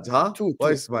corrupt judge, huh? Why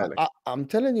are you smiling? I'm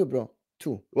telling you, bro.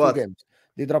 2 What? games.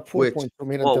 They dropped 4 Which? points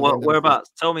from here until the end of the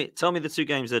Whereabouts? Tell me the 2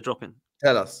 games they're dropping.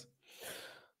 Tell us.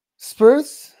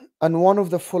 Spurs and one of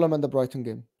the Fulham and the Brighton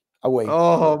game away.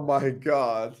 Oh my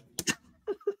God.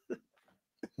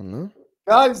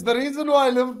 Guys, the reason why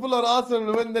Liverpool or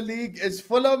Arsenal win the league is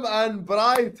Fulham and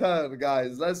Brighton,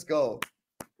 guys. Let's go.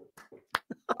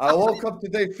 I woke up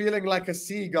today feeling like a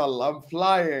seagull. I'm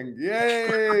flying.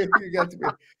 Yay. You get me.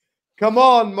 Come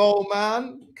on, Mo,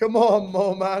 man. Come on,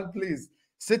 Mo, man, please.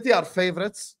 City are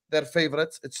favorites. They're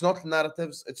favorites. It's not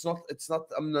narratives. It's not.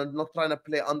 I'm not trying to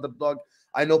play underdog.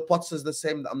 I know Potts is the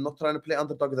same. I'm not trying to play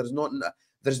underdog.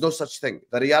 There's no such thing.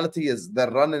 The reality is their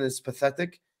running is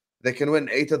pathetic. They can win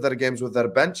 8 of their games with their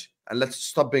bench, and let's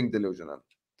stop being delusional.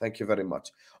 Thank you very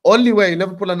much. Only way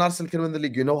Liverpool and Arsenal can win the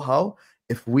league, you know how?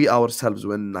 If we ourselves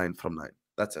win 9 from 9.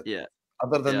 That's it. Yeah.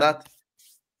 Other than that,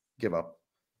 give up.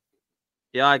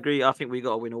 Yeah, I agree. I think we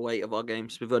got to win all 8 of our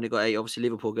games. We've only got 8. Obviously,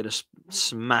 Liverpool are going to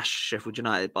smash Sheffield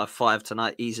United by 5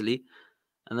 tonight easily.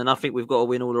 And then I think we've got to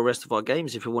win all the rest of our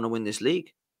games if we want to win this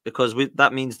league. Because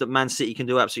that means that Man City can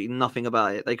do absolutely nothing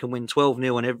about it. They can win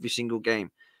 12-0 in every single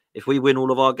game. If we win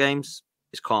all of our games,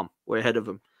 it's calm. We're ahead of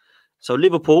them. So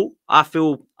Liverpool, I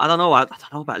don't know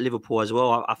about Liverpool as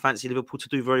well. I fancy Liverpool to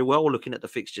do very well looking at the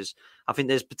fixtures. I think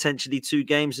there's potentially 2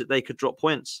 games that they could drop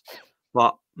points.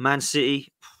 But Man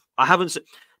City,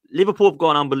 Liverpool have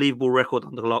got an unbelievable record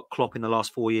under Klopp in the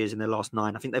last 4 years. In their last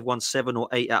 9, I think they've won 7 or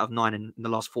 8 out of 9 in the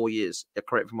last 4 years.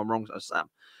 Correct me if I'm wrong, Sam.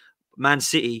 Man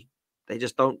City, they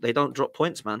don't drop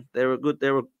points, man. They're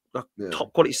a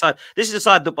top quality side. This is a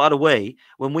side that, by the way,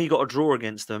 when we got a draw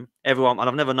against them, everyone, and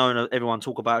I've never known everyone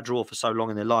talk about a draw for so long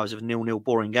in their lives of a 0-0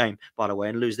 boring game, by the way,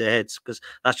 and lose their heads, because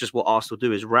that's just what Arsenal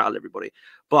do, is rattle everybody.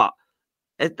 But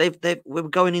we were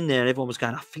going in there and everyone was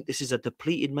going, I think this is a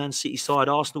depleted Man City side.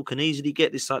 Arsenal can easily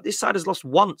get this side. This side has lost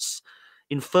once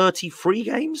in 33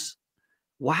 games.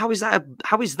 Well, how is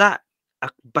that a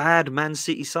bad Man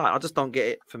City side? I just don't get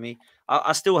it. For me,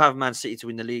 I still have Man City to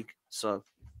win the league. So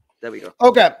there we go.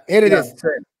 Okay, here it is.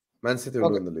 Same. Man City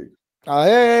will win the league.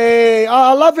 Hey,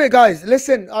 I love it, guys.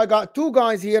 Listen, I got 2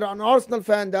 guys here, an Arsenal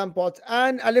fan, Dan Potts,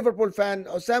 and a Liverpool fan,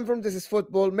 Sam from This Is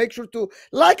Football. Make sure to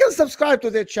like and subscribe to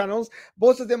their channels.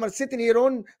 Both of them are sitting here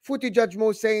on Footy Judge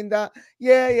Mo saying that,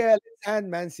 let's hand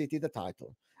Man City the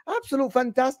title. Absolute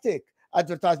fantastic.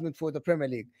 advertisement for the Premier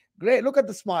League. Great. Look at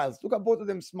the smiles. Look at both of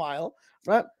them smile,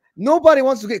 right? Nobody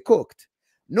wants to get cooked.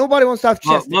 Nobody wants to have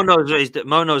chest. Mo knows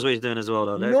what he's doing as well,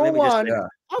 though. No one. Yeah,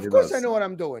 Of he course, does. I know what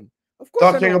I'm doing. Of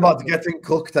course, Talking I know what I'm about doing. getting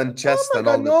cooked and chest Oh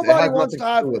my and God, all this. It nobody has wants nothing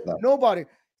to have. do with that. Nobody.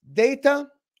 Data,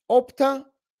 Opta,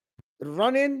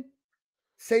 running,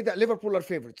 say that Liverpool are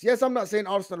favorites. Yes, I'm not saying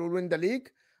Arsenal will win the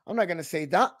league. I'm not going to say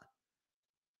that.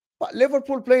 But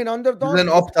Liverpool playing underdog.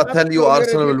 Didn't Opta tell you absolutely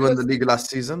Arsenal will win ridiculous. the league last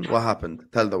season? What happened?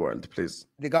 Tell the world, please.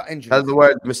 They got injuries. Tell the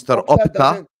world, Mr. Opta.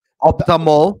 doesn't-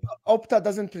 Optamo. Opta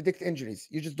doesn't predict injuries.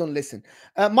 You just don't listen.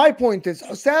 My point is,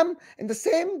 Husam, in the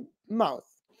same mouth,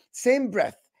 same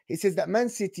breath, he says that Man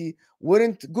City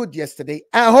weren't good yesterday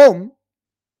at home,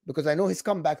 because I know he's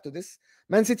come back to this.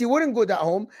 Man City weren't good at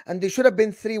home, and they should have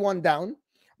been 3-1 down,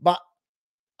 but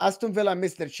Aston Villa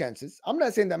missed their chances. I'm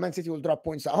not saying that Man City will drop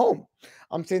points at home.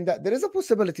 I'm saying that there is a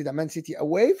possibility that Man City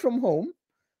away from home,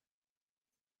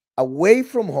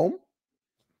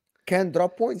 can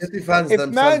drop points. City fans If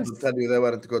themselves will tell you they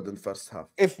weren't good in the first half.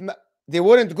 If they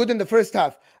weren't good in the first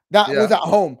half, that Yeah. was at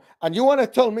home. And you want to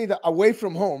tell me that away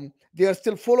from home, they are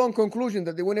still full on conclusion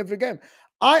that they win every game.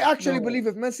 I actually believe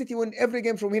if Man City win every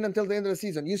game from here until the end of the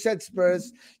season, you said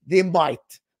Spurs, they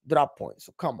might drop points.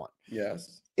 So come on.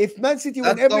 Yes. If Man City That's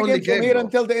win the every only game from game, here though.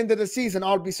 until the end of the season,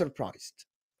 I'll be surprised.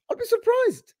 I'll be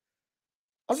surprised.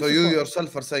 So you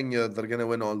yourself are saying they're going to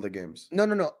win all the games?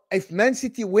 No. If Man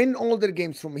City win all their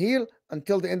games from here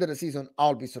until the end of the season,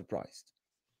 I'll be surprised.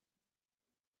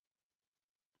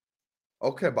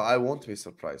 Okay, but I won't be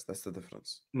surprised. That's the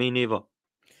difference. Me neither.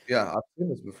 Yeah, I've seen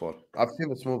this before. I've seen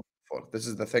this move before. This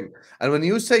is the thing. And when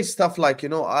you say stuff like,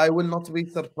 I will not be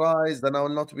surprised and I will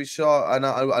not be shocked and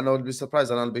I will be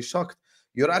surprised and I'll be shocked,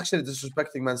 you're actually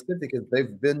disrespecting Man City because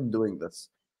they've been doing this.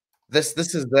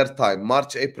 This is their time.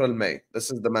 March, April, May.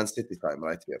 This is the Man City time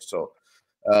right here. So,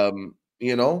 and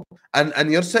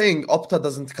you're saying Opta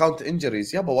doesn't count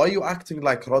injuries. Yeah, but why are you acting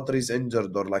like Rodri's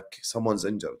injured or like someone's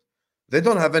injured? They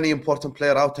don't have any important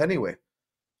player out anyway.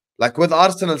 Like with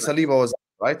Arsenal, Saliba was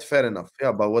out, right? Fair enough.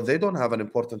 Yeah, but they don't have an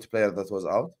important player that was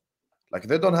out. Like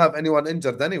they don't have anyone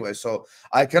injured anyway. So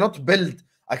I cannot build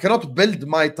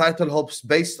my title hopes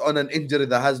based on an injury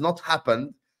that has not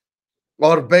happened,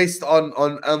 or based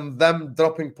on them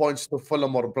dropping points to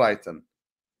Fulham or Brighton.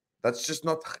 That's just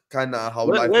not kind of how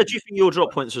life. Where do you think you'll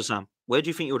drop points, Husam? Where do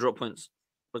you think you'll drop points?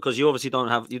 Because you obviously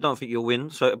don't think you'll win.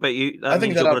 So, but I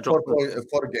think there are drop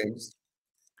 4 games.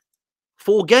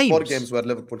 4 games. 4 games where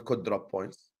Liverpool could drop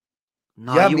points.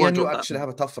 No, yeah, you you actually have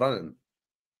a tough run.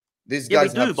 These yeah,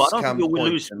 guys we do, have but I don't think you'll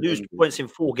lose points in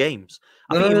 4 games.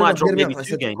 I think you might drop maybe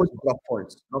 2 games. Could drop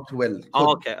points, not will.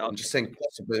 Okay. I'm just saying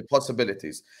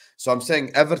possibilities. So I'm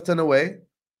saying Everton away,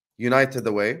 United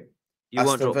away,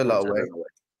 Aston Villa away,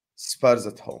 Spurs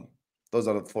at home. Those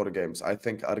are the 4 games I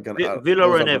think are going to. Villa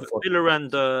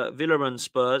and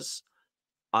Spurs.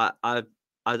 I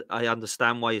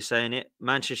understand why you're saying it.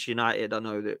 Manchester United, I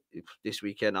know that this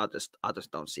weekend, I just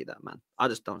don't see that, man. I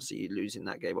just don't see you losing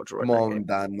that game or drawing that game. Come on,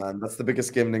 Dan, man. That's the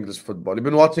biggest game in English football. You've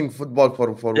been watching football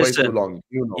for way too long.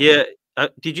 Yeah.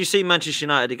 Did you see Manchester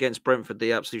United against Brentford?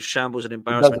 The absolute shambles and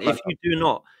embarrassment. If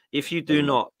you do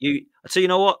not, so you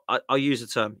know what? I'll use the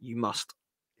term. You must.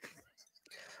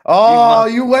 Oh,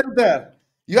 you went there.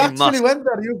 You actually went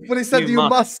there. You fully said you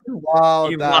must. Wow,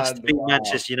 you must beat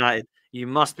Manchester United. You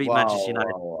must beat Manchester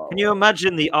United. Can you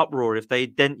imagine the uproar if they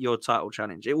dent your title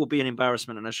challenge? It will be an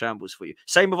embarrassment and a shambles for you.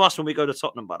 Same with us when we go to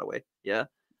Tottenham, by the way. Yeah,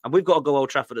 and we've got to go Old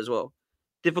Trafford as well.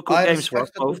 Difficult games for us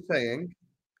both. Saying,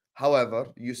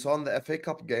 however, you saw in the FA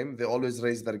Cup game, they always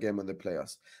raise their game when they play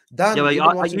us. Dan, yeah,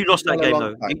 you lost that game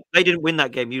though. They didn't win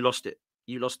that game. You lost it.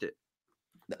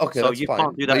 Okay, so that's you fine.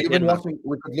 Can't do that you've again, been watching.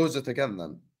 We could lose it again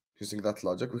then. Using that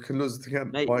logic, we can lose it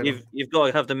again. Mate, you've got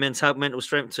to have the mental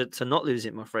strength to not lose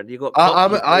it, my friend. You got.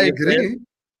 I agree.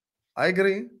 I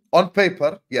agree. On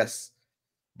paper, yes.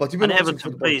 But you've been watching Everton,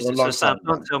 football please, for a long Sam, time.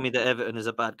 don't tell me that Everton is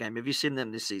a bad game. Have you seen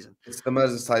them this season? It's the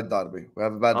Merseyside derby. We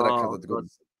have a bad record at good.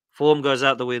 Form goes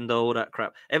out the window, all that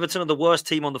crap. Everton are the worst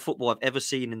team on the football I've ever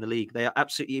seen in the league. They are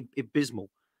absolutely abysmal.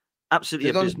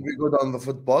 Absolutely abysmal. They don't be good on the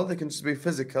football. They can just be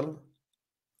physical.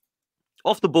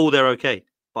 Off the ball, they're okay.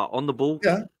 But on the ball,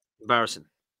 embarrassing.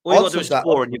 All you got to do is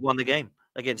score and you've won the game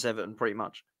against Everton, pretty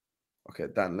much. Okay,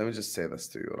 Dan, let me just say this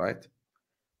to you, right?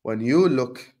 When you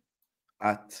look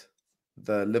at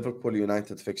the Liverpool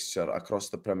United fixture across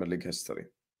the Premier League history,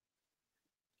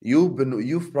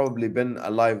 you've probably been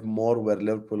alive more where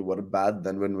Liverpool were bad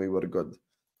than when we were good.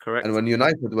 Correct. And when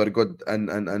United were good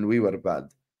and we were bad,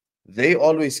 they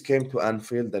always came to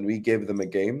Anfield and we gave them a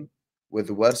game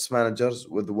with worse managers,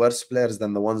 with worse players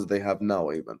than the ones they have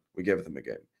now. Even we gave them a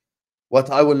game. What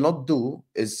I will not do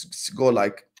is go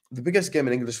like the biggest game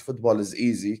in English football is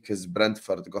easy because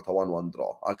Brentford got a 1-1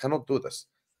 draw. I cannot do this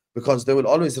because they will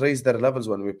always raise their levels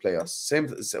when we play us. Same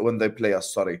when they play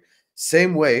us. Sorry,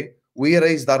 same way we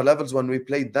raised our levels when we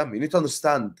played them. You need to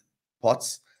understand,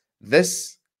 Potts.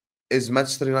 This is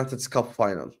Manchester United's cup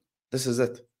final. This is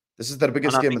it. This is their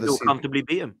biggest game of the season. Comfortably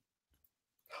beat them.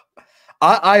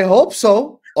 I hope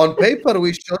so. On paper,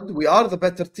 we should. We are the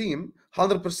better team,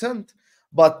 100%.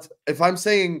 But if I'm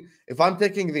taking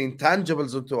the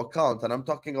intangibles into account, and I'm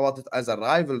talking about it as a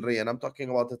rivalry, and I'm talking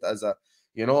about it as a,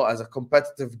 as a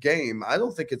competitive game, I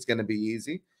don't think it's going to be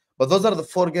easy. But those are the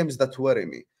 4 games that worry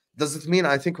me. Does it mean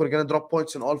I think we're going to drop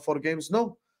points in all 4 games?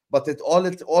 No. But all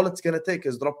it's going to take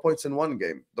is drop points in one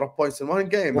game. Drop points in one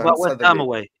game. What about West Ham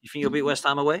away? You think you'll beat West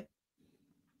Ham away?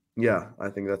 Yeah, I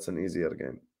think that's an easier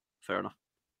game. Fair enough.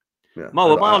 Yeah.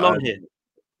 Mo, am I alone here?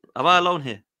 Am I alone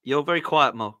here? You're very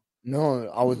quiet, Mo. No,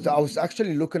 I was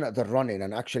actually looking at the running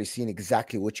and actually seeing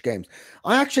exactly which games.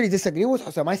 I actually disagree with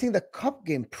Husam. I think the cup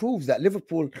game proves that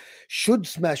Liverpool should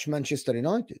smash Manchester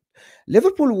United.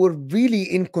 Liverpool were really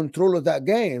in control of that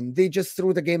game. They just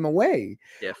threw the game away.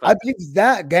 Yeah, I believe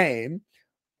that game,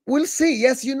 we'll see.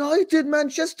 Yes, United,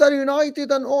 Manchester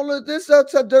United, and all of this.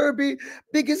 That's a derby,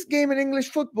 biggest game in English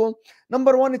football.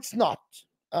 Number one, it's not.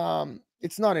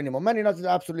 It's not anymore. Man United is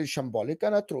absolutely shambolic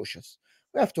and atrocious.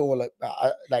 We have to all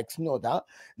know that.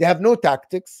 They have no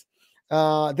tactics.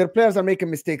 Their players are making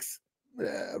mistakes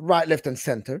right, left, and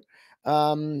center.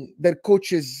 Their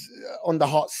coach is on the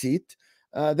hot seat.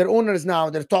 Their owners now,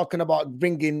 they're talking about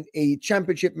bringing a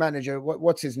championship manager,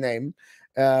 what's his name,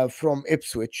 from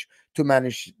Ipswich to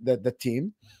manage the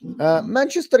team.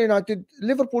 Manchester United,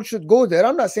 Liverpool should go there.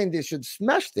 I'm not saying they should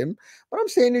smash them, but I'm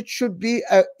saying it should be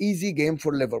an easy game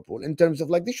for Liverpool in terms of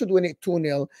they should win it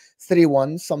 2-0,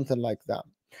 3-1, something like that.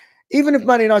 Even if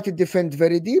Man United defend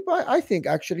very deep, I think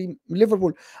actually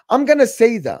Liverpool, I'm going to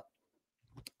say that.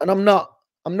 And I'm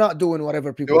not doing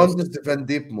whatever people want to defend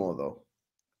deep more though.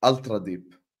 Ultra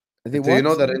deep. Do you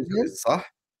know that injuries, صح?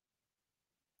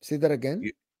 Say that again.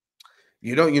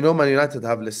 You know, Man United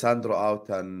have Lisandro out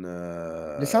and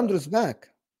Lisandro's back.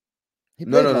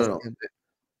 No.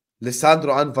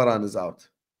 Lisandro and Varane is out.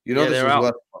 This is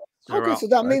worse. Okay, so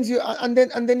that means you and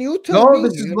then you tell me. No,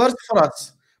 this is worse for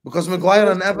us because Maguire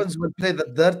and Evans will play the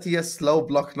dirtiest slow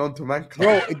block known to mankind.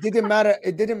 Bro, it didn't matter.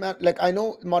 It didn't matter. I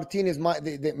know Martinez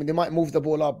they might move the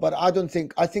ball up, but I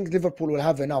think Liverpool will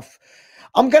have enough.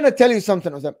 I'm gonna tell you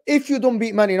something, Husam. If you don't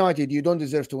beat Man United, you don't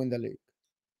deserve to win the league.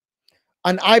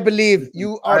 And I believe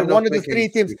you are one of the 3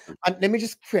 teams. And let me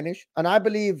just finish. And I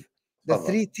believe the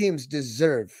 3 teams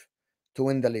deserve to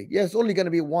win the league. Yes, it's only going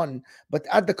to be 1. But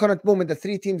at the current moment, the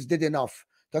 3 teams did enough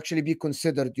to actually be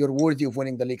considered you're worthy of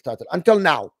winning the league title. Until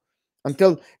now.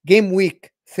 Until game week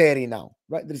 30 now.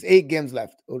 Right? There's 8 games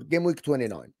left. Or game week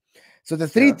 29. So the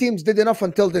 3 teams did enough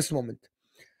until this moment.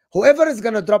 Whoever is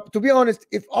going to drop, to be honest,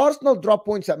 if Arsenal drop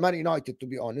points at Man United, to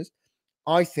be honest,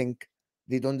 I think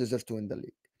they don't deserve to win the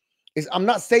league. I'm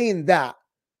not saying that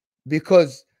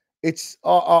because it's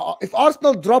if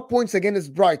Arsenal drop points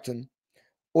against Brighton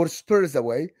or Spurs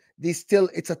away,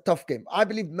 it's a tough game. I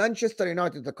believe Manchester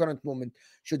United at the current moment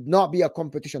should not be a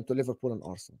competition to Liverpool and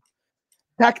Arsenal.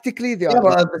 Tactically, they are.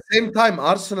 But at the same time,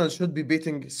 Arsenal should be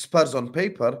beating Spurs on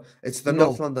paper. It's the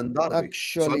North London derby.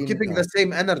 Actually, so I'm keeping the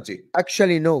same energy.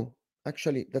 Actually, no.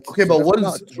 Actually, that's okay. But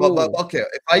Wolves. Okay,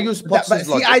 if I use Potts'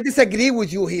 logic, I disagree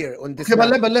with you here on this. Okay,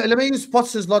 but let me use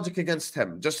Potts' logic against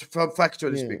him, just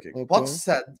factually speaking. Okay. Potts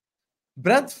said,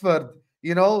 Brentford,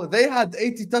 they had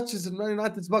 80 touches in Man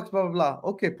United's box, blah blah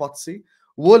blah. Okay, Pottsy.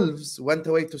 Wolves went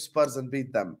away to Spurs and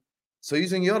beat them. So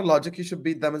using your logic, you should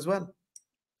beat them as well.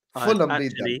 Fulham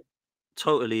beat them.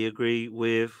 Totally agree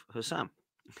with Husam.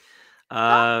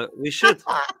 We should.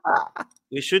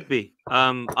 We should be.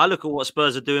 I look at what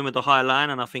Spurs are doing with the high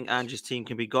line, and I think Ange's team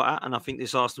can be got at, and I think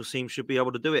this Arsenal team should be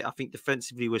able to do it. I think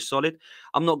defensively we're solid.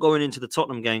 I'm not going into the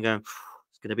Tottenham game going,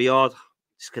 it's going to be hard.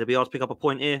 It's going to be hard to pick up a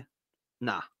point here.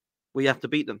 Nah, we have to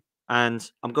beat them. And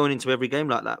I'm going into every game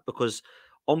like that because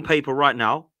on paper right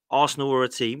now, Arsenal are a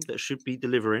team that should be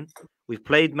delivering. We've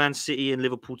played Man City and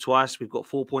Liverpool twice. We've got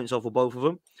 4 points off of both of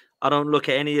them. I don't look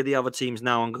at any of the other teams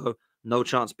now and go, no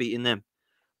chance beating them.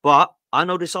 But I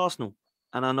know this Arsenal.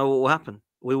 And I know what will happen.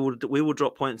 We will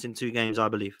drop points in 2 games, I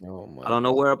believe. I don't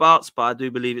know whereabouts, but I do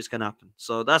believe it's going to happen.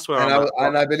 So that's where I'm at.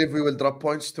 And I believe we will drop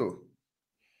points too.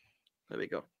 There we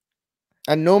go.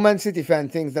 And no Man City fan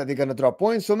thinks that they're going to drop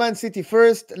points. So Man City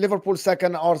first, Liverpool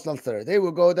second, Arsenal third. There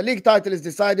we go. The league title is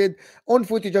decided on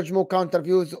Footy Judgment Counter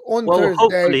Views on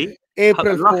Thursday,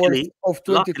 April 4th of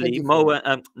 2024. Mo,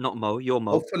 not Mo, you're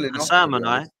Mo. Hopefully Husam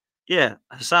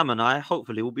and I,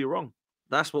 hopefully will be wrong.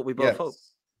 That's what we both hope. Yes.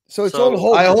 So it's all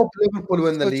hope. I hope Liverpool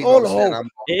win the It's league. all obviously, and hope.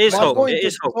 It is My hope. point It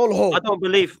is is hope. it's all hope.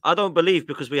 I don't believe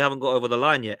because we haven't got over the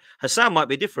line yet. Hassan might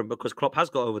be different because Klopp has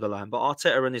got over the line, but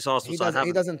Arteta and his Arsenal side haven't.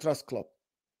 He doesn't trust Klopp.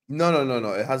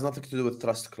 No. It has nothing to do with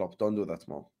trust Klopp. Don't do that,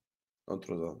 Mo. Don't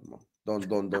do that, Mo.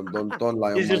 Don't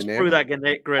lie on He's my just name. threw that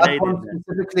That grenade one in there.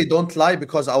 specifically, don't lie,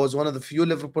 because I was one of the few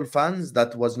Liverpool fans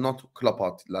that was not Klopp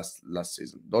out last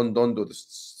season. Don't do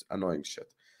this annoying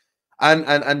shit.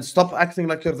 And stop acting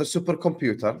like you're the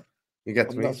supercomputer. You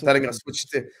get I'm me? not Telling us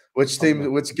which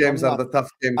games are the tough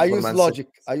games I for use Man logic.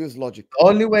 City. I use logic. The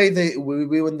only way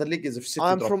we win the league is if City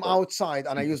I'm drop from points. outside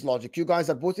and I use logic. You guys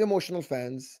are both emotional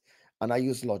fans, and I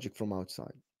use logic from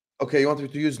outside. Okay, you want me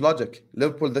to use logic?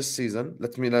 Liverpool this season,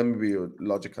 let me be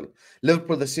logical.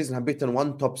 Liverpool this season have beaten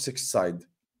one top 6 side.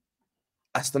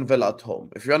 Aston Villa at home.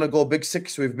 If you want to go big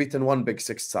 6, we've beaten one big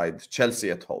 6 side.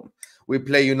 Chelsea at home. We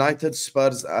play United,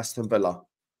 Spurs, Aston Villa.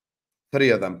 3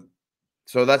 of them.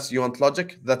 So that's, you want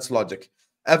logic? That's logic.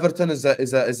 Everton is a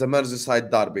Merseyside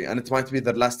derby, and it might be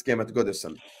their last game at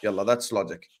Goodison. Yalla, that's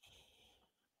logic.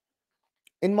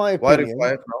 In my Why are you opinion,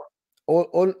 quiet now?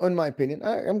 in my opinion,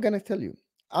 I'm gonna tell you,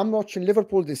 I'm watching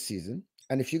Liverpool this season,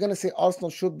 and if you're gonna say Arsenal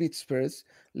should beat Spurs,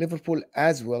 Liverpool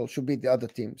as well should beat the other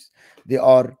teams. They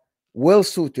are well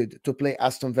suited to play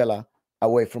Aston Villa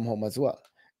away from home as well.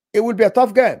 It will be a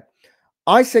tough game.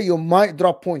 I say you might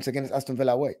drop points against Aston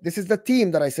Villa away. This is the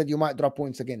team that I said you might drop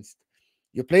points against.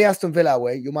 You play Aston Villa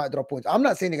away, you might drop points. I'm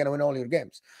not saying you're gonna win all your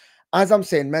games. As I'm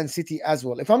saying, Man City as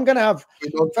well. If I'm gonna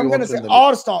say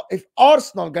Arsenal, if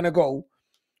Arsenal gonna go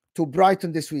to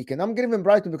Brighton this weekend, I'm giving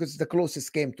Brighton because it's the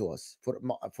closest game to us for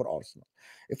Arsenal.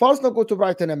 If Arsenal go to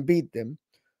Brighton and beat them,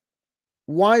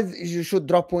 why you should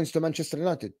drop points to Manchester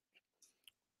United?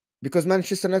 Because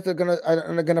Manchester United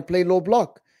are gonna play low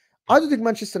block. I don't think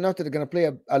Manchester United are gonna play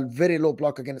a very low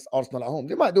block against Arsenal at home.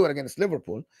 They might do it against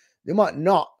Liverpool. They might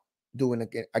not do it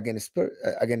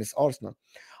against Arsenal.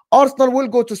 Arsenal will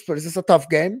go to Spurs. It's a tough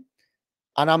game.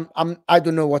 And I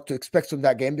don't know what to expect from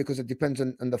that game because it depends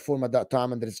on the form at that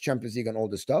time, and there's Champions League and all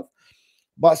this stuff.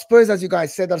 But Spurs, as you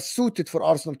guys said, are suited for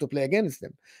Arsenal to play against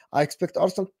them. I expect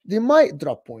Arsenal, they might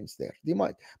drop points there. They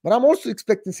might. But I'm also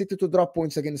expecting City to drop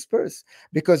points against Spurs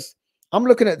because I'm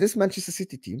looking at this Manchester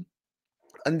City team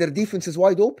and their defense is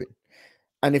wide open.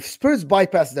 And if Spurs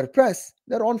bypass their press,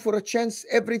 they're on for a chance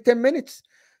every 10 minutes.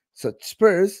 So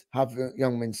Spurs have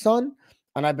young Min Son,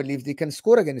 and I believe they can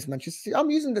score against Manchester City. I'm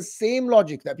using the same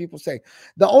logic that people say.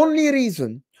 The only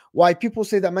reason why people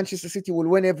say that Manchester City will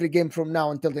win every game from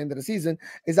now until the end of the season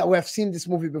is that we have seen this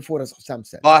movie before, as Husam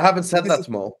said. Oh, I haven't said that,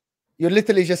 Mo. You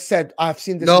literally just said, I've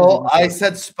seen this movie. No, I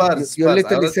said Spurs. You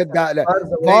literally said that.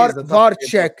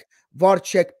 VAR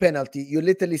check penalty. You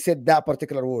literally said that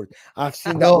particular word. I've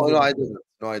seen that. No, I didn't.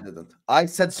 No, I didn't. I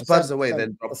said Spurs away,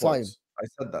 then drop points. I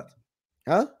said that.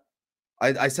 Huh?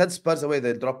 I said Spurs away,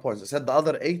 they'll drop points. I said the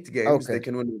other 8 games they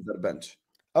can win with their bench.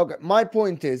 Okay, my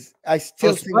point is, I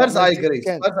still think Spurs. I agree.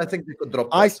 Spurs, I think they could drop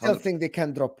points. I still think they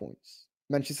can drop points.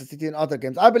 Manchester City in other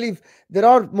games. I believe there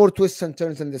are more twists and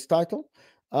turns in this title.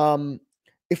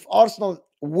 If Arsenal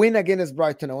win against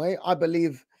Brighton away, I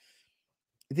believe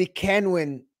they can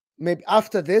win. Maybe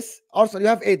after this, Arsenal, you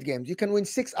have 8 games. You can win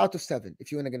 6 out of 7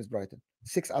 if you win against Brighton.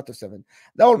 6 out of 7.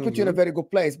 That will put you in a very good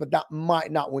place, but that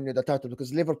might not win you the title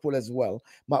because Liverpool as well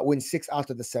might win 6 out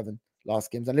of the 7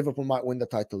 last games, and Liverpool might win the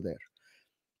title there.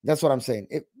 That's what I'm saying.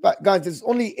 But guys, there's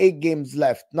only 8 games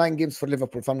left, 9 games for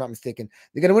Liverpool, if I'm not mistaken.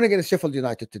 They're going to win against Sheffield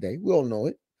United today. We all know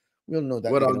it. We all know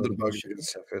that. We're underdogs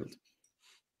against Sheffield.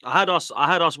 I had us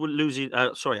losing.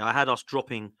 I had us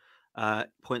dropping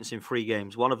points in 3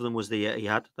 games. One of them was the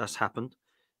Etihad. That's happened,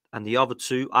 and the other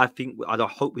 2, I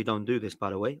hope we don't do this, by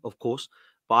the way, of course.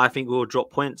 But I think we'll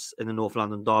drop points in the North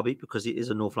London derby because it is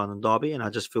a North London derby, and I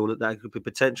just feel that could be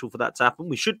potential for that to happen.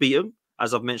 We should beat them,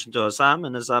 as I've mentioned to Husam,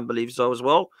 and Husam believes so as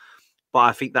well. But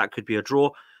I think that could be a draw,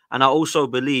 and I also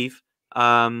believe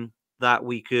that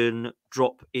we can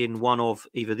drop in one of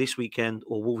either this weekend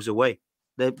or Wolves away.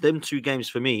 Them 2 games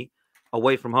for me,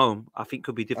 away from home, I think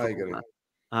could be difficult. I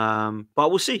agree. But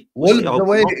we'll see. Wolves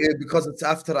away because it's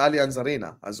after Allianz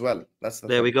Arena as well. That's the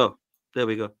thing. There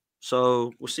we go.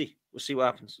 So we'll see. We'll see what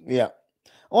happens. Yeah.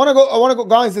 I want to go,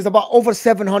 guys. There's about over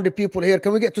 700 people here.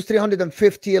 Can we get to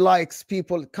 350 likes,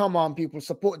 people? Come on, people.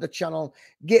 Support the channel.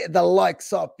 Get the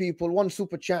likes up, people. One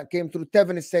super chat came through.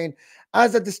 Tevin is saying,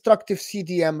 as a destructive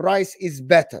CDM, Rice is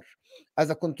better. As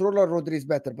a controller, Rodri is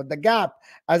better. But the gap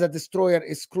as a destroyer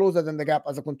is closer than the gap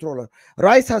as a controller.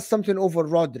 Rice has something over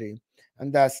Rodri.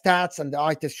 And the stats and the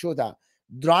eye test show that.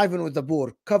 Driving with the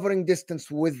ball, covering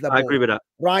distance with the ball. I agree with that.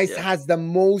 Rice has the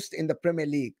most in the Premier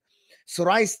League. So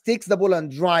Rice takes the ball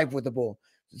and drive with the ball.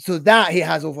 So that he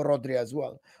has over Rodri as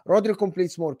well. Rodri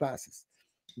completes more passes.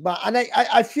 And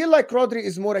I feel like Rodri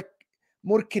is more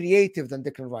creative than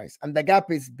Declan Rice, and the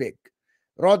gap is big.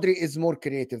 Rodri is more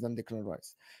creative than Declan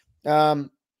Rice.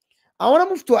 I want to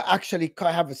move to actually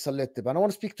Kai Havertz a little bit, and I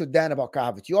want to speak to Dan about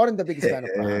Kai Havertz. You aren't the biggest fan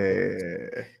of Kai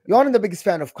Havertz. You aren't the biggest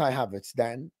fan of Kai Havertz,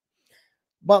 Dan.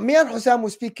 But me and Husam were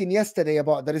speaking yesterday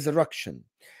about the resurrection,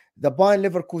 the Bayern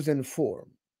Leverkusen form.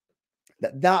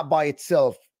 That by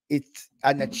itself, it's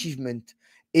an achievement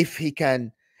if he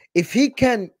can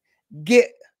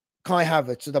get Kai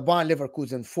Havertz to the Bayern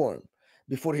Leverkusen form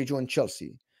before he joined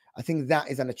Chelsea. I think that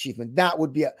is an achievement. That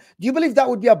would be do you believe that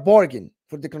would be a bargain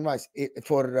for Declan Rice,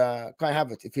 for Kai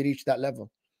Havertz, if he reached that level?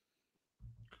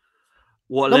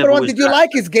 Number one, did you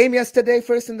like his game yesterday,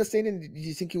 first in the stadium? Did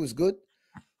you think he was good?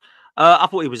 I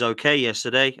thought he was okay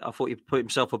yesterday. I thought he put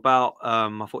himself about.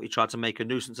 I thought he tried to make a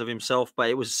nuisance of himself, but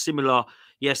it was similar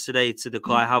yesterday to the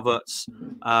Kai Havertz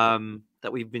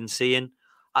that we've been seeing.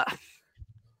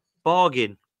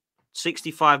 Bargain,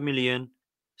 65 million,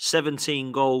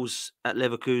 17 goals at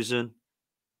Leverkusen.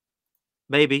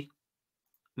 Maybe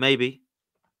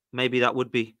that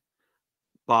would be,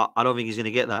 but I don't think he's going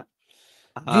to get that.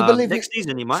 Do you believe next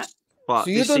season he might? But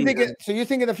so you don't think so you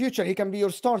think in the future he can be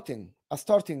your starting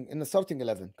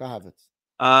 11, Kai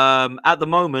Havertz? At the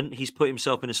moment, he's put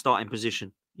himself in a starting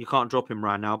position. You can't drop him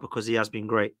right now because he has been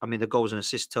great. I mean, the goals and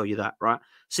assists tell you that, right?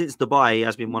 Since Dubai, he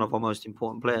has been one of our most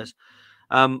important players.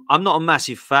 I'm not a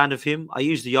massive fan of him. I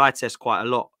use the eye test quite a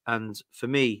lot, and for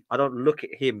me, I don't look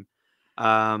at him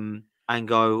and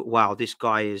go, wow, this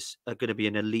guy is going to be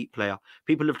an elite player.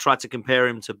 People have tried to compare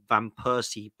him to Van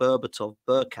Persie, Berbatov,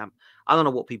 Bergkamp. I don't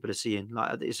know what people are seeing.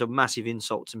 Like, it's a massive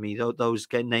insult to me. Those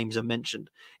names are mentioned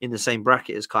in the same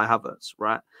bracket as Kai Havertz,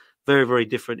 right? Very, very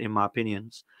different in my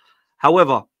opinions.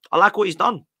 However, I like what he's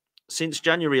done. Since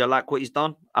January, I like what he's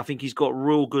done. I think he's got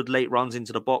real good late runs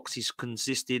into the box. He's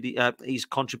contributed,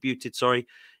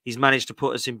 He's managed to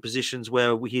put us in positions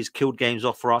where he's killed games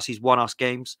off for us. He's won us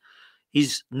games.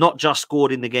 He's not just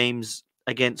scored in the games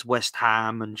against West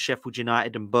Ham and Sheffield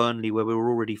United and Burnley, where we were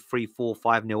already 3-4,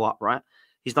 5-0 up, right?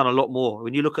 He's done a lot more.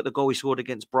 When you look at the goal he scored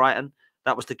against Brighton,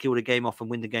 that was to kill the game off and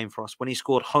win the game for us. When he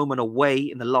scored home and away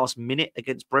in the last minute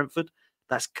against Brentford,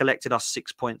 that's collected us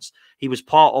 6 points. He was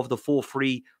part of the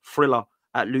 4-3 thriller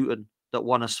at Luton that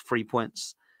won us 3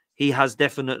 points. He has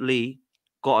definitely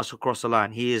got us across the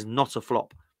line. He is not a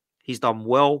flop. He's done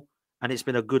well, and it's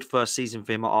been a good first season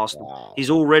for him at Arsenal. Wow. He's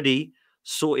already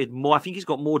sorted more. I think he's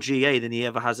got more GA than he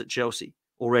ever has at Chelsea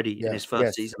already in his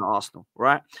first season at Arsenal,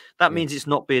 right? That means it's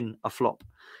not been a flop.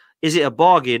 Is it a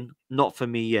bargain? Not for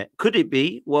me yet. Could it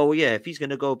be? Well, yeah, if he's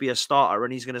going to go be a starter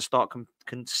and he's going to start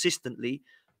consistently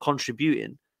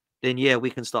contributing, then yeah, we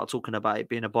can start talking about it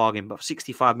being a bargain. But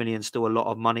 65 million is still a lot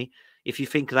of money. If you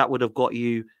think that would have got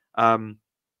you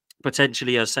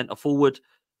potentially a centre forward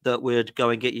that would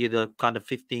go and get you the kind of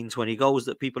 15, 20 goals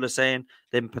that people are saying,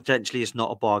 then potentially it's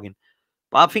not a bargain.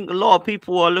 But I think a lot of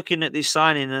people are looking at this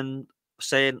signing and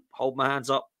saying, hold my hands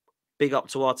up, big up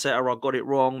to Arteta, I got it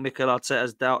wrong. Mikel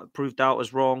Arteta's proved doubt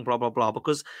was wrong, blah, blah, blah.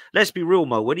 Because let's be real,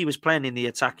 Mo, when he was playing in the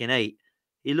attacking 8,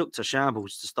 he looked a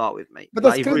shambles to start with, mate. But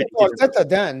that's clear to Arteta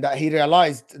then, that he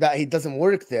realized that he doesn't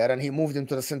work there and he moved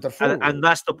into the centre forward. And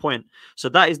that's the point. So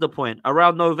that is the point.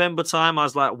 Around November time, I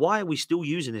was like, why are we still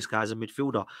using this guy as a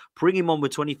midfielder? Bring him on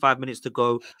with 25 minutes to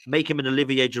go, make him an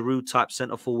Olivier Giroud type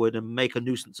centre forward and make a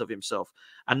nuisance of himself.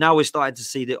 And now we're starting to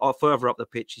see that further up the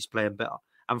pitch, he's playing better.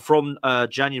 And from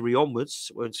January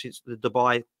onwards, since the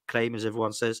Dubai claim, as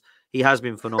everyone says, he has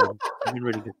been phenomenal. He's been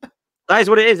really good. That is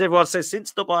what it is. Everyone says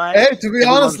since Dubai. Hey, to be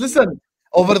honest, listen,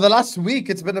 over the last week,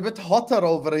 it's been a bit hotter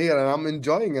over here and I'm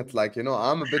enjoying it. Like, you know,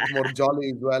 I'm a bit more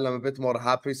jolly as well. I'm a bit more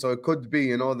happy. So it could be,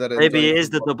 you know, that maybe it is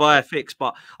the Dubai fix.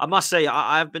 But I must say,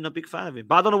 I've been a big fan of him.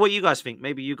 But I don't know what you guys think.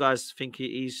 Maybe you guys think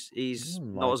he's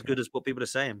not as good as what people are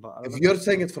saying. But if you're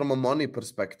saying it from a money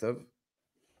perspective,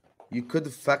 you could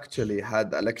have factually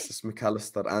had Alexis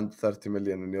McAllister and 30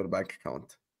 million in your bank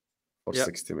account for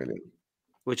 60 million.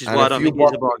 Which is why I don't think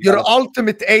he's a bargain. Your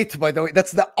ultimate 8, by the way.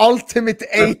 That's the ultimate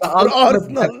 8 for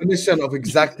Arsenal. Definition of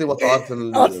exactly what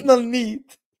Arsenal need.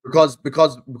 Because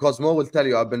Mo will tell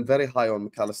you, I've been very high on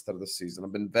McAllister this season.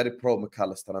 I've been very pro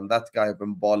McAllister, and that guy has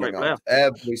been balling out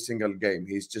every single game.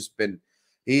 He's just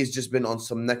been on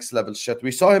some next level shit. We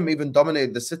saw him even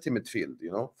dominate the City midfield,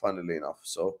 you know, funnily enough.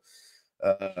 So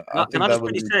can I just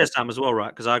quickly say, Sam, as well, right?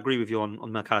 Because I agree with you on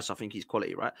McAllister. I think he's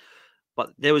quality, right?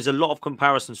 But there was a lot of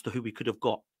comparisons to who we could have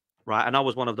got, right? And I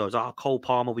was one of those. Cole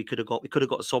Palmer, we could have got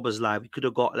Szoboszlai, we could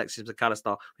have got Alexis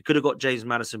McAllister, we could have got James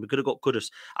Maddison, we could have got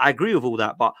Kudus. I agree with all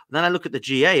that, but then I look at the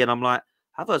GA and I'm like,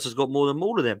 Havertz has got more than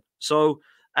all of them. So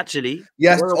Actually,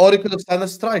 Yes, well, or you could have signed a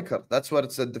striker. That's where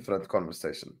it's a different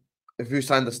conversation. If you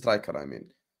signed a striker, I mean,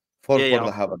 for yeah,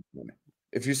 the Havertz money.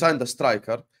 If you signed a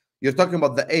striker, you're talking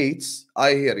about the eights.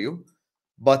 I hear you,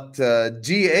 but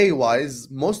GA wise,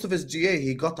 most of his GA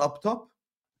he got up top.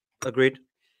 agreed.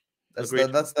 That's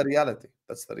Agreed. the reality.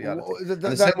 That's the reality. The, And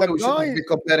the same way the we shouldn't guy. be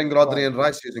comparing Go Rodri on. and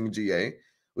Rice using GA.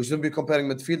 We shouldn't be comparing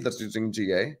midfielders using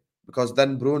GA because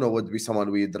then Bruno would be someone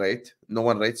we'd rate. No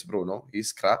one rates Bruno.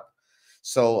 He's crap.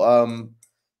 So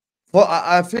well,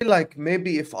 I feel like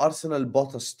maybe if Arsenal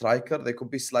bought a striker, they could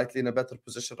be slightly in a better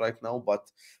position right now. But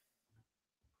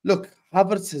look,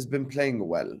 Havertz has been playing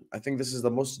well. I think this is the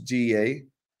most GA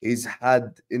he's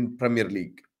had in Premier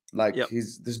League. Like Yep.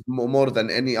 this is more than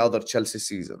any other Chelsea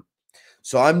season.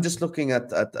 So I'm just looking at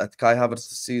Kai Havertz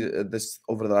to see this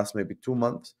over the last maybe 2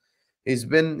 months. He's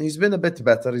been a bit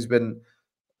better.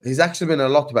 He's actually been a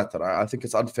lot better. I think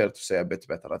it's unfair to say a bit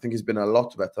better. I think he's been a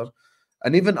lot better.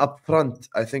 And even up front,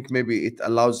 I think maybe it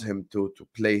allows him to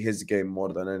play his game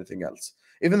more than anything else.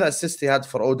 Even the assist he had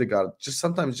for Odegaard, just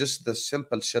sometimes just the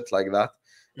simple shit like that,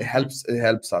 it helps. It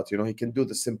helps out. You know, he can do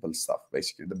the simple stuff,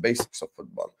 basically the basics of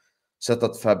football. Shout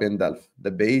out Fabian Delph,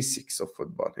 the basics of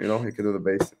football. You know, he can do the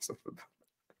basics of football.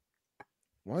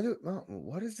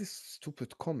 What is this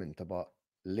stupid comment about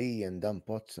Lee and Dan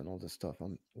Potts and all this stuff?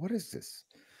 What is this?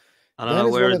 I don't know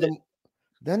where is it.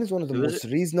 Dan is one of the Who is most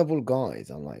reasonable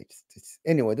guys. I'm like,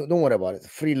 anyway, don't worry about it.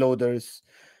 Freeloaders.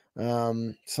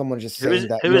 Someone just Who is saying it?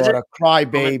 that Who you is are it? a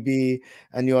crybaby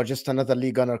and you are just another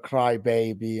league gunner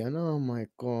crybaby. And oh my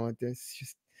god, it's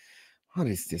just what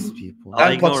is this, people? I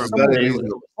Dan Potts ignore is him. very Anyway.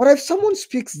 reasonable. Or if someone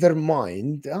speaks their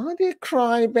mind, they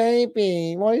cry,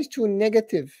 baby. Why is too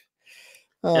negative?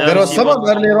 Yeah, There you was see someone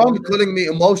one- earlier on calling me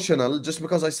emotional just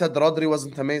because I said Rodri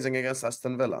wasn't amazing against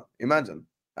Aston Villa. Imagine.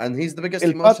 And he's the biggest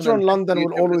El emotional. Patron London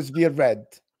will always be red.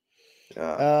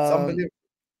 Yeah, it's unbelievable.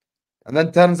 And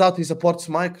then turns out he supports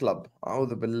my club.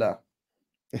 A'udhu billah.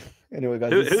 Anyway,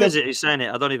 guys, who is it who's saying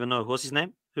it? I don't even know. What's his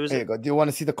name? Who is There it? you go. Do you want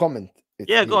to see the comment?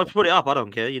 Yeah, go on, put it up. I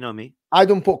don't care. You know me. I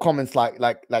don't put comments like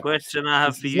Question I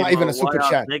have for it's you, not even Mo, a super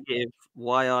chat.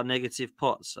 why are negative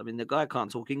Pots? I mean, the guy can't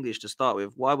talk English to start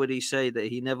with. Why would he say that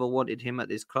he never wanted him at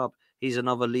this club? He's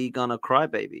another league gunner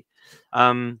crybaby.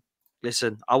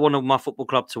 Listen, I want my football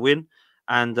club to win,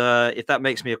 and if that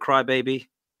makes me a crybaby,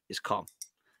 it's calm.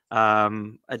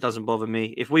 It doesn't bother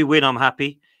me. If we win, I'm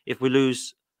happy. If we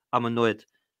lose, I'm annoyed.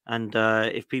 And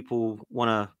if people want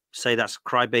to say that's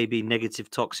crybaby,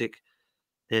 negative, toxic,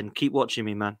 then keep watching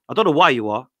me, man. I don't know why you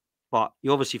are, but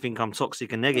you obviously think I'm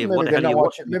toxic and negative. Maybe What the they're hell are not you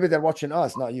watching. Maybe they're watching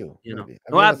us, not you. You know,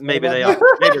 maybe they are.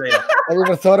 Maybe they are. Have you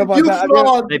ever thought about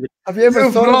that? Have you ever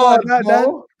You thought fraud, about that, Dan?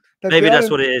 Mo. Maybe that's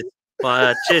what it is.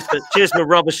 But cheers for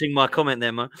rubbishing my comment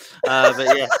there, man.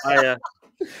 But yeah,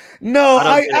 No, I don't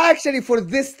I get it. actually for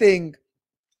this thing,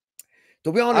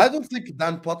 to be honest, I don't think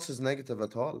Dan Potts is negative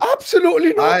at all.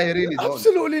 absolutely not. I really don't.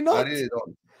 Absolutely I not. really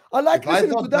don't. I like If I listening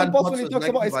to thought Dan Dan Potts Potts when he was talks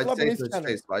about his negative, club I'd on say his to his channel.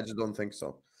 face, but I just don't think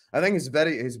so. I think he's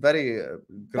very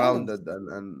grounded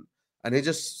and he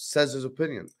just says his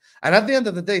opinion. And at the end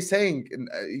of the day, saying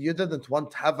you didn't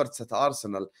want Havertz at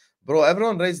Arsenal, bro.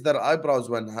 Everyone raised their eyebrows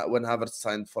when Havertz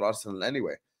signed for Arsenal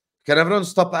anyway. Can everyone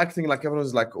stop acting like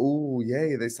everyone's like, oh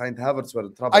yeah, they signed Havertz, we're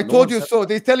in trouble. I told you so.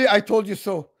 They tell you I told you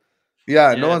so.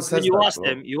 Yeah, no one says you that.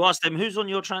 ask them, who's on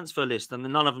your transfer list, and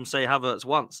then none of them say Havertz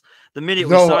once. The minute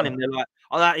we No sign one. him, they're like,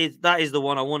 "Oh, that is the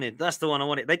one I wanted. That's the one I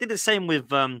wanted." They did the same with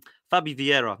Fabi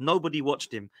Vieira. Nobody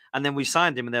watched him, and then we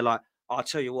signed him, and they're like, "I'll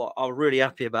tell you what, I'm really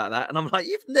happy about that." And I'm like,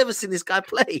 "You've never seen this guy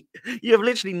play. You have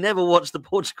literally never watched the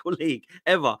Portugal league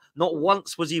ever. Not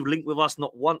once was he linked with us.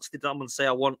 Not once did someone say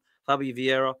I want Fabi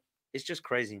Vieira. It's just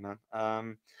crazy,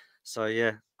 man. So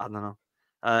yeah, I don't know."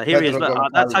 Here he is. Look,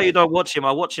 that's how you don't watch him.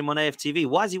 I watch him on AFTV.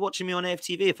 Why is he watching me on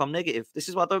AFTV if I'm negative? This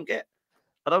is what I don't get.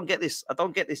 I don't get this. I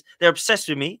don't get this. They're obsessed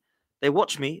with me. They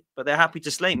watch me, but they're happy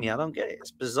to slate me. I don't get it. It's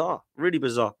bizarre. Really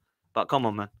bizarre. But come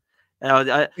on, man.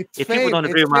 If people don't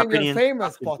agree with my opinion, you're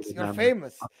famous, Potts. You're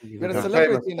famous. You're a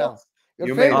celebrity now.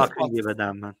 You're famous. I famous. couldn't give a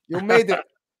damn, man. You made it.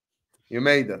 You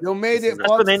made it. You made it. That's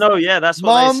what they know. Yeah, that's what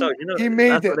Mom, they saw. You know, he made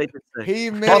that's what it. they did say. He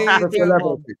Potts made the it.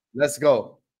 celebrity. Let's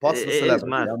go. Potts the It is celebrity.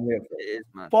 mad. I'm here for It is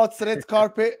mad. Potts red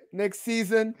carpet next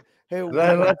season. Hey,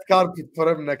 red carpet for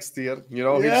him next year. You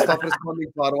know, Yeah. he'll stop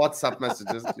responding to our WhatsApp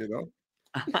messages, you know.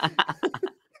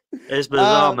 It's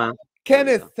bizarre, man.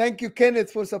 Kenneth, thank you,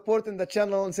 Kenneth, for supporting the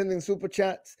channel and sending super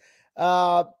chats.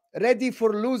 Ready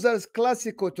for losers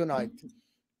Clasico tonight.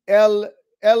 El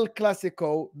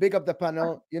Clasico, big up the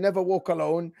panel. You never walk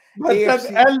alone.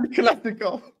 AFC El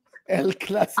Clasico. El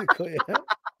Clasico, yeah.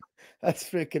 That's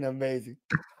freaking amazing.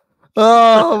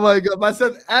 Oh my god! But I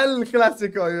said El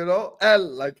Clasico, you know,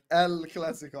 like El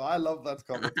Clasico. I love that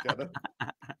comment, Kenneth.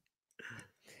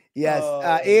 Yes, Oh,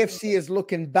 AFC is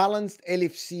looking balanced.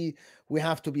 LFC, we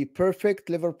have to be perfect.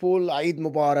 Liverpool, Eid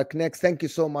Mubarak next. Thank you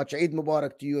so much. Eid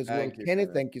Mubarak to you as well, thank you, Kenneth.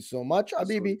 Kenneth. Thank you so much, Most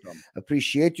Habibi. welcome.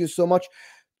 Appreciate you so much.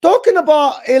 Talking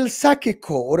about El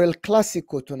Sacico or El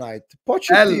Clasico tonight. El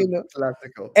Pochettino.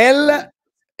 Clasico. El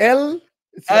El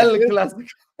Clasico.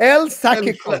 El El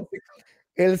Sacico. Clasico.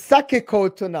 El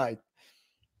Sacico tonight.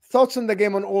 Thoughts on the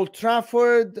game on Old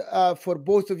Trafford for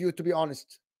both of you, to be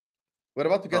honest. We're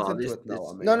about to get Oh, into this- it now.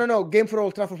 this- Amir. No. Game for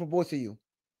Old Trafford for both of you.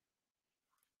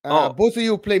 Oh. Both of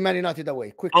you play Man United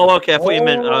away. Quickly. Oh, okay. I thought you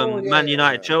meant Oh, Man yeah.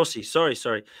 United, Chelsea. Sorry.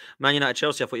 Man United,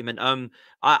 Chelsea. I thought you meant.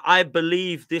 I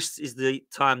believe this is the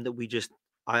time that we just.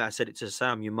 I said it to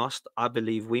Sam. You must. I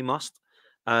believe we must.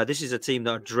 This is a team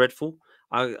that are dreadful.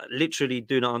 I literally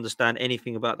do not understand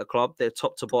anything about the club. They're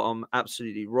top to bottom,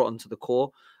 absolutely rotten to the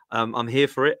core. I'm here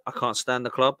for it. I can't stand the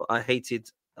club. I've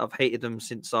hated them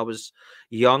since I was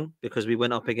young because we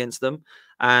went up against them.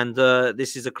 And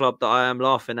this is a club that I am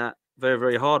laughing at very,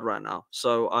 very hard right now.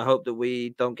 So I hope that we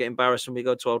don't get embarrassed when we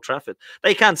go to Old Trafford.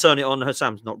 They can turn it on.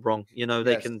 Husam's not wrong. You know,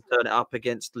 they Yes. can turn it up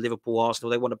against Liverpool,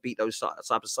 Arsenal. They want to beat those type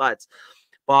of sides.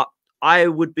 But I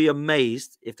would be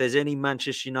amazed if there's any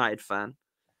Manchester United fan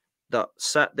that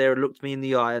sat there and looked me in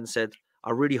the eye and said,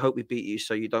 I really hope we beat you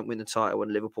so you don't win the title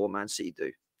when Liverpool and Man City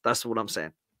do. That's what I'm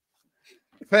saying.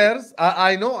 Fairs.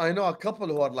 I know a couple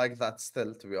who are like that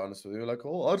still, to be honest with you. Like,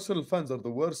 oh, Arsenal fans are the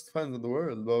worst fans in the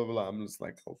world, blah, blah, blah. I'm just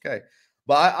like, okay.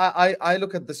 But I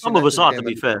look at this Some of us United are, game to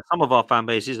be and fair. Some of our fan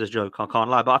base is a joke. I can't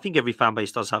lie. But I think every fan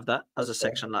base does have that as a Okay.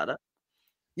 section like that.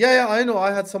 yeah, I know.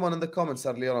 I had someone in the comments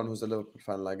earlier on who's a Liverpool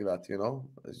fan like that, you know.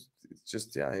 It's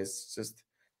just, it's just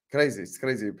crazy. It's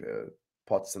crazy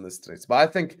pots in the streets. But I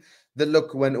think the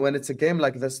look when it's a game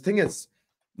like this, thing is,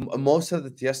 Mo said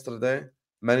it yesterday.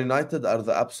 Man United are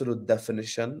the absolute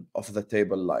definition of the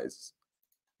table lies.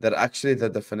 They're actually the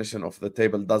definition of the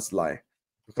table does lie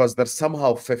because they're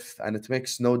somehow fifth, and it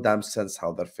makes no damn sense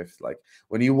how they're fifth. Like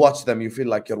when you watch them, you feel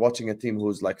like you're watching a team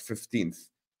who's like 15th.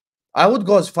 I would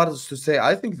go as far as to say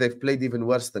I think they've played even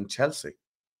worse than Chelsea,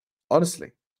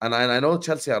 honestly. And I know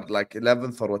Chelsea are like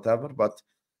 11th or whatever, but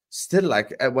still,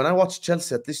 like when I watch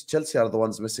Chelsea, at least Chelsea are the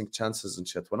ones missing chances and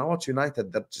shit. When I watch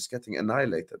United, they're just getting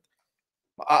annihilated.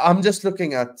 I'm just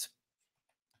looking at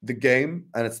the game,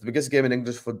 and it's the biggest game in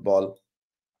English football.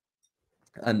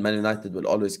 And Man United will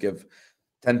always give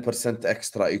 10%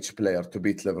 extra each player to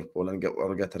beat Liverpool and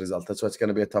get a result. That's why it's going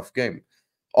to be a tough game.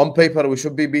 On paper, we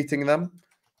should be beating them,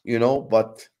 you know,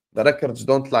 but the records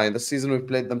don't lie. In this season, we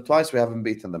played them twice. We haven't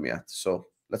beaten them yet. So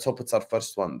let's hope it's our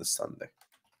first one this Sunday.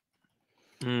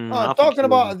 Talking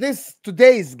about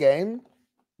today's game,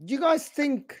 do you guys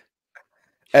think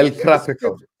El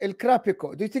Crapico. El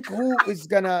Crapico? Do you think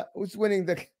who's winning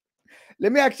the?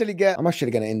 Let me actually get. I'm actually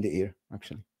gonna end it here.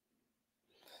 Actually,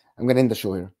 I'm gonna end the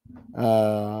show here.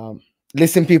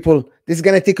 Listen, people, this is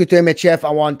gonna take you to MHF.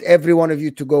 I want every one of you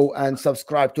to go and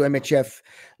subscribe to MHF,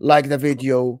 like the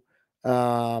video,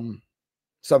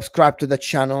 subscribe to the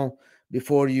channel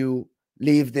before you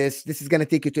leave this. This is gonna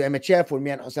take you to MHF, where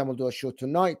me and Husam will do a show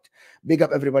tonight. Big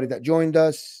up everybody that joined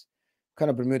us. Kind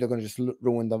of Bermuda gonna just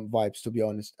ruin the vibes, to be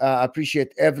honest. I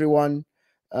appreciate everyone.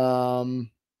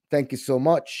 Thank you so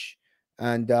much,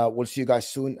 and we'll see you guys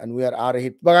soon. And we are out of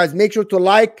here. But guys, make sure to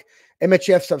like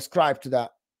MHF, subscribe to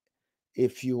that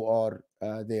if you are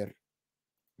there.